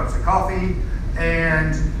 4 cups of coffee,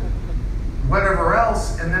 and whatever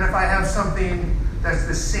else, and then if I have something that's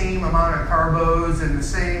the same amount of carbos and the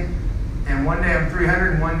same, and one day I'm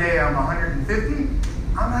 300 and one day I'm 150,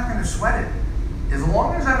 I'm not going to sweat it. As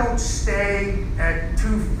long as I don't stay at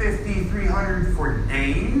 250, 300 for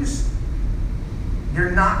days,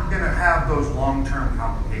 you're not going to have those long-term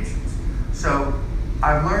complications. So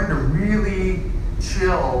I've learned to really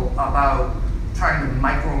chill about trying to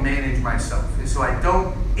micromanage myself, so I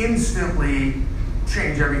don't instantly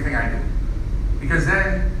change everything I do. Because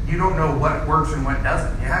then you don't know what works and what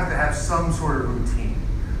doesn't. You have to have some sort of routine.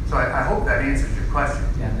 So I hope that answers your question.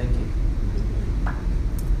 Yeah, thank you.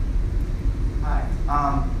 Hi.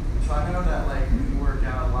 So I know that when you work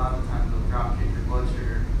out, a lot of the times it'll drop kick your blood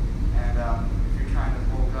sugar, and if you're trying to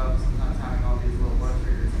bulk up, sometimes having all these low blood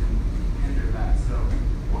sugars can hinder that. So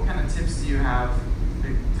what kind of tips do you have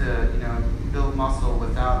to build muscle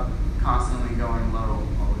without constantly going low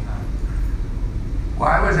all the time? Well,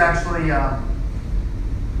 I was actually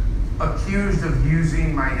accused of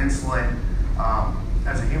using my insulin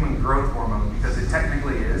as a human growth hormone, because it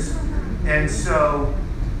technically is. And so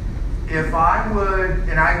if I would,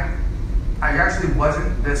 and I actually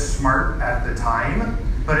wasn't this smart at the time,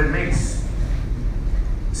 but it makes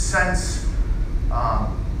sense.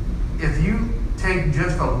 If you take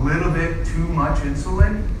just a little bit too much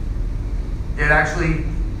insulin, it actually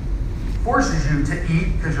forces you to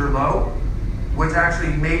eat because you're low, which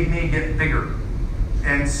actually made me get bigger.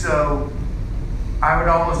 And so I would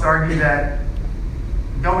almost argue that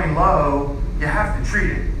going low, you have to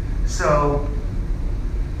treat it. So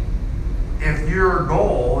if your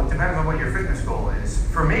goal, it depends on what your fitness goal is.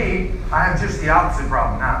 For me, I have just the opposite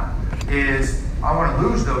problem now, is I want to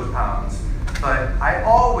lose those pounds. But I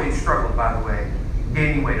always struggled, by the way,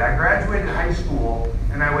 gaining weight. I graduated high school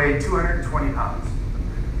and I weighed 220 pounds.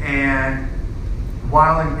 And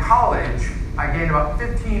while in college, I gained about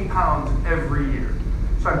 15 pounds every year.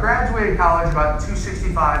 So I graduated college about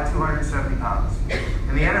 265, 270 pounds.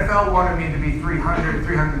 And the NFL wanted me to be 300,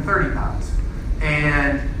 330 pounds.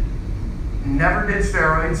 And never did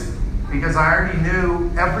steroids because I already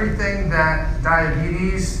knew everything that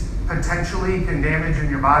diabetes potentially can damage in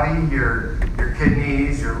your body, your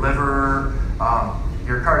kidneys, your liver,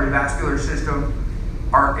 your cardiovascular system,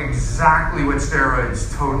 are exactly what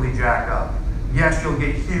steroids totally jack up. Yes, you'll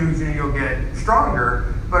get huge and you'll get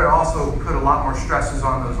stronger, but it also put a lot more stresses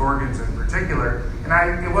on those organs in particular,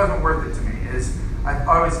 and it wasn't worth it to me. I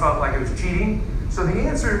always felt like it was cheating. So the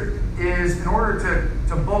answer is, in order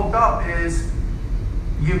to bulk up, is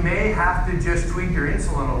you may have to just tweak your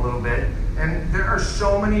insulin a little bit, and there are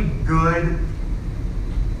so many good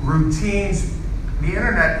routines. The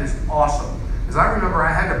internet is awesome. Because I remember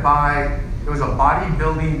I had to buy, it was a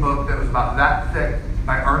bodybuilding book that was about that thick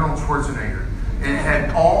by Arnold Schwarzenegger. And it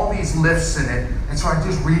had all these lifts in it. And so I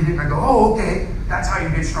just read it and I go, oh, okay, that's how you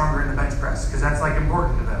get stronger in the bench press, because that's like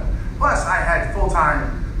important to them. Plus, I had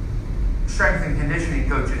full-time strength and conditioning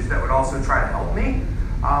coaches that would also try to help me.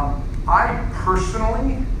 I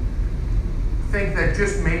personally think that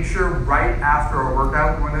just make sure right after a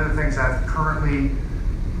workout, one of the things I've currently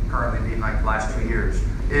being like the last 2 years,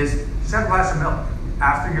 is set a glass of milk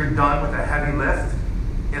after you're done with a heavy lift,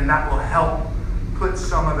 and that will help put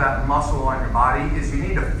some of that muscle on your body. Is you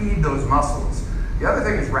need to feed those muscles. The other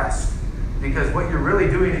thing is rest, because what you're really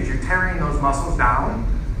doing is you're tearing those muscles down,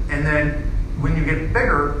 and then when you get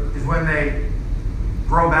bigger is when they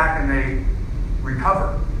grow back and they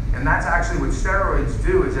recover. And that's actually what steroids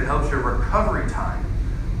do, is it helps your recovery time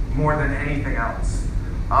more than anything else.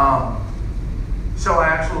 So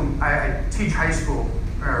I teach high school,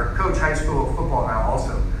 or coach high school football now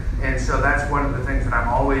also. And so that's one of the things that I'm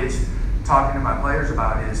always talking to my players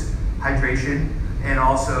about, is hydration, and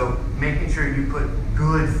also making sure you put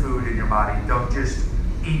good food in your body. Don't just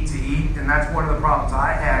eat to eat. And that's one of the problems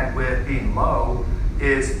I had with being low,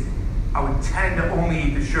 is I would tend to only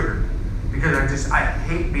eat the sugar, because I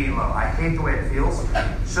hate being low. I hate the way it feels.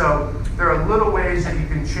 So there are little ways that you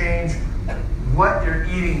can change what you're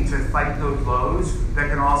eating to fight those lows that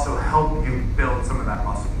can also help you build some of that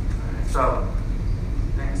muscle. So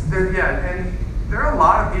and there are a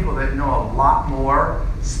lot of people that know a lot more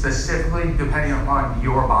specifically depending upon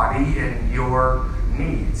your body and your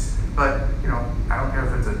needs. But I don't care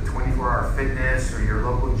if it's a 24-hour fitness or your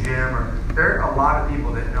local gym, or there are a lot of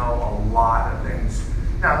people that know a lot of things.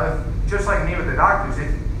 Now, just like me with the doctors,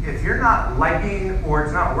 if you're not liking or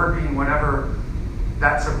it's not working whatever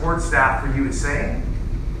that support staff for you is saying,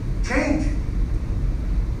 change.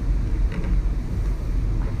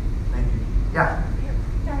 Thank you. Yeah.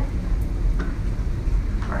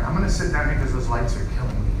 All right, I'm going to sit down because those lights are killing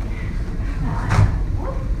me.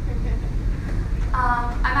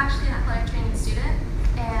 I'm actually an athletic training student,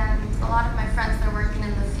 and a lot of my friends, they're working in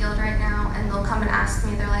the field right now, and they'll come and ask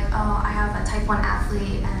me, they're like, oh, I have a type 1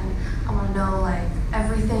 athlete, and I want to know, like,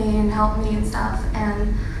 everything, help me and stuff,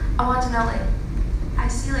 and I want to know, like, I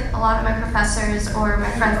see, like, a lot of my professors or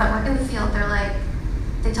my friends that work in the field, they're like,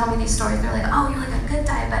 they tell me these stories, they're like, oh, you're like a good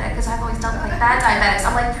diabetic, because I've always dealt with, like, bad diabetics.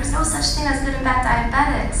 I'm like, there's no such thing as good and bad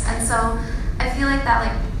diabetics, and so I feel like that,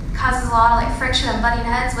 like, causes a lot of, like, friction and butting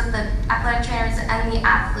heads with the athletic trainers and the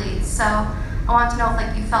athletes. So I wanted to know if,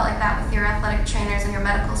 like, you felt like that with your athletic trainers and your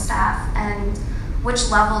medical staff, and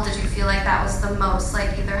which level did you feel like that was the most,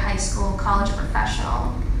 like, either high school, college, or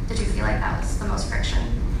professional? Did you feel like that was the most friction?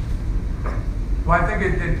 Well, I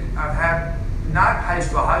think I've had, not high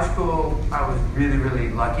school. High school, I was really, really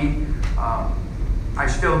lucky. I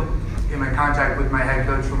still am in contact with my head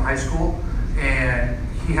coach from high school, and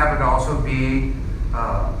he happened to also be,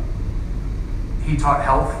 he taught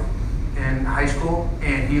health in high school,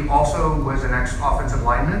 and he also was an ex-offensive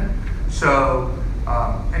lineman, so,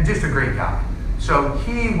 and just a great guy. So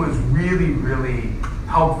he was really, really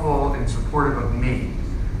helpful and supportive of me,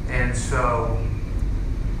 and so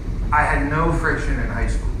I had no friction in high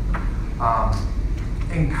school.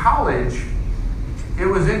 In college, it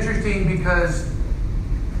was interesting because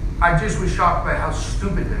I just was shocked by how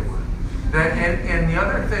stupid they were. And the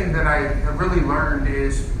other thing that I have really learned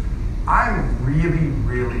is I'm really,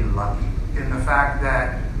 really lucky in the fact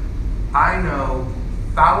that I know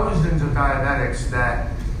thousands of diabetics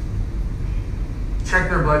that check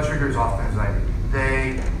their blood sugar as often as I do.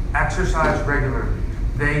 They exercise regularly.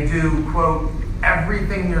 They do, quote,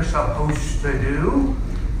 everything you're supposed to do,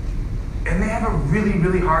 and they have a really,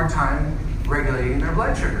 really hard time regulating their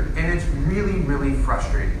blood sugar. And it's really, really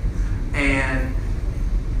frustrating. And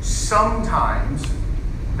sometimes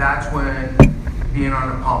that's when being on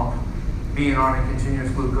a pump, being on a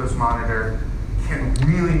continuous glucose monitor can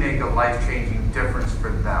really make a life-changing difference for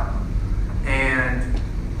them. And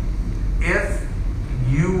if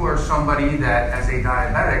you are somebody that, as a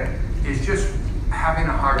diabetic, is just having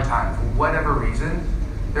a hard time for whatever reason,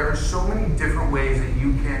 there are so many different ways that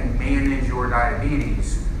you can manage your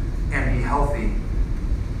diabetes and be healthy.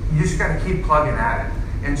 You just got to keep plugging at it.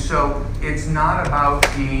 And so it's not about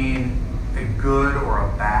being a good or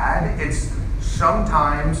a bad. It's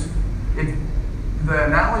sometimes, the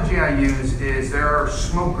analogy I use is there are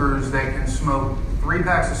smokers that can smoke 3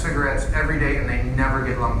 packs of cigarettes every day and they never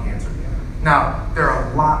get lung cancer. Now, they're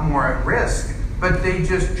a lot more at risk, but they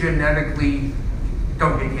just genetically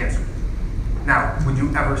don't get cancer. Now, would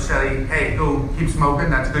you ever say, hey, go keep smoking,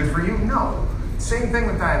 that's good for you? No. Same thing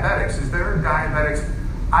with diabetics. Is there diabetics,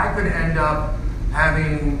 I could end up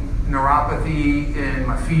having neuropathy in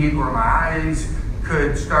my feet or my eyes,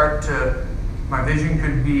 my vision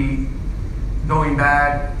could be going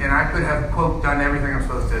bad, and I could have, quote, done everything I'm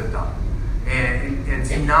supposed to have done. And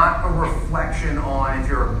it's not a reflection on if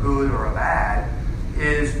you're a good or a bad,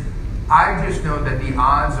 I just know that the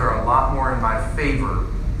odds are a lot more in my favor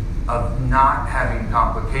of not having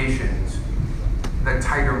complications the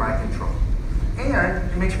tighter my control.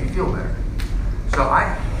 And it makes me feel better. So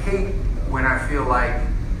I hate when I feel like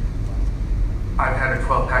I've had a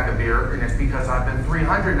 12-pack of beer and it's because I've been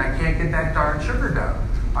 300 and I can't get that darn sugar down.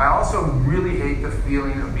 I also really hate the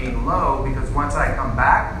feeling of being low because once I come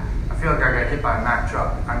back, I feel like I got hit by a Mack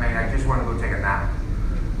truck. I just want to go take a nap.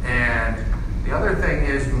 And the other thing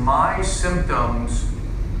is my symptoms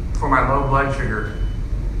for my low blood sugar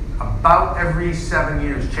about every 7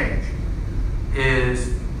 years change.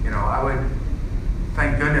 I would,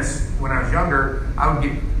 thank goodness, when I was younger, I would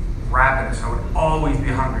get ravenous. I would always be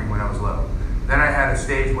hungry when I was low. Then I had a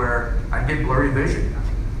stage where I'd get blurry vision.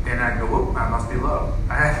 And I'd go, whoop, I must be low.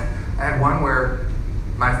 I had one where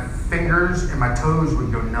my fingers and my toes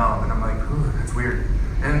would go numb, and I'm like, ooh, that's weird.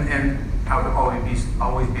 And I would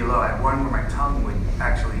always be low. I had one where my tongue would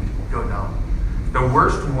actually go numb. The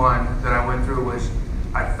worst one that I went through was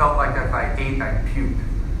I felt like if I ate, I'd puke.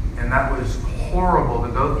 And that was horrible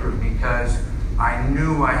to go through because I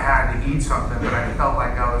knew I had to eat something, but I felt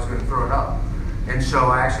like I was going to throw it up. And so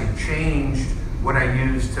I actually changed what I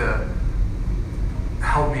used to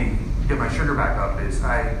help me get my sugar back up.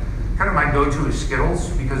 My go-to is Skittles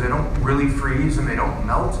because they don't really freeze and they don't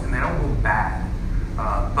melt and they don't go bad.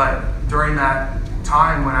 But during that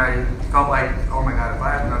time when I felt like, oh my God, if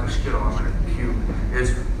I have another Skittle, I'm going to puke,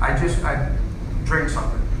 I drink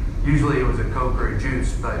something. Usually it was a Coke or a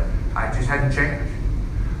juice, but I just hadn't changed.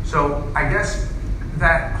 So I guess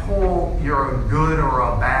that whole you're a good or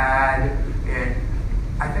a bad, and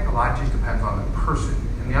I think a lot just depends on the person.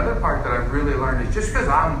 And the other part that I've really learned is just because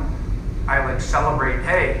I celebrate,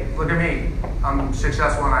 hey, look at me, I'm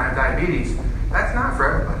successful and I have diabetes, that's not for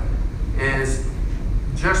everybody.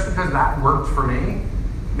 Just because that worked for me,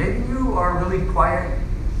 maybe you are a really quiet,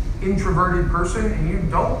 introverted person and you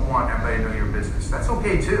don't want everybody to know your business. That's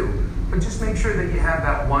okay too. But just make sure that you have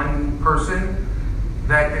that one person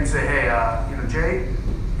that can say, hey, Jay,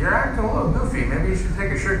 you're acting a little goofy. Maybe you should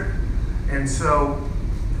take a sugar. And so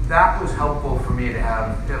that was helpful for me to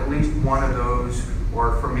have at least one of those,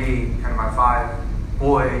 or for me, kind of my 5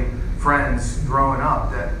 boy friends growing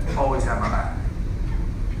up that always had my back.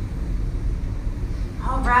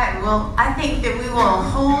 All right, well, I think that we will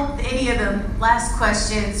hold any of the last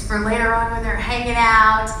questions for later on when they're hanging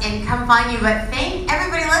out and come find you. But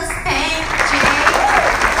everybody, let's thank Jay.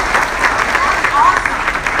 That's awesome.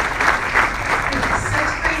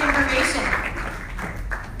 Such great information.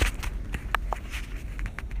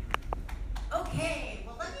 Okay,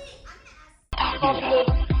 well, I'm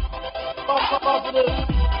gonna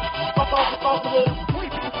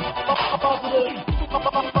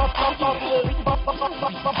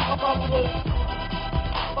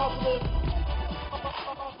ask.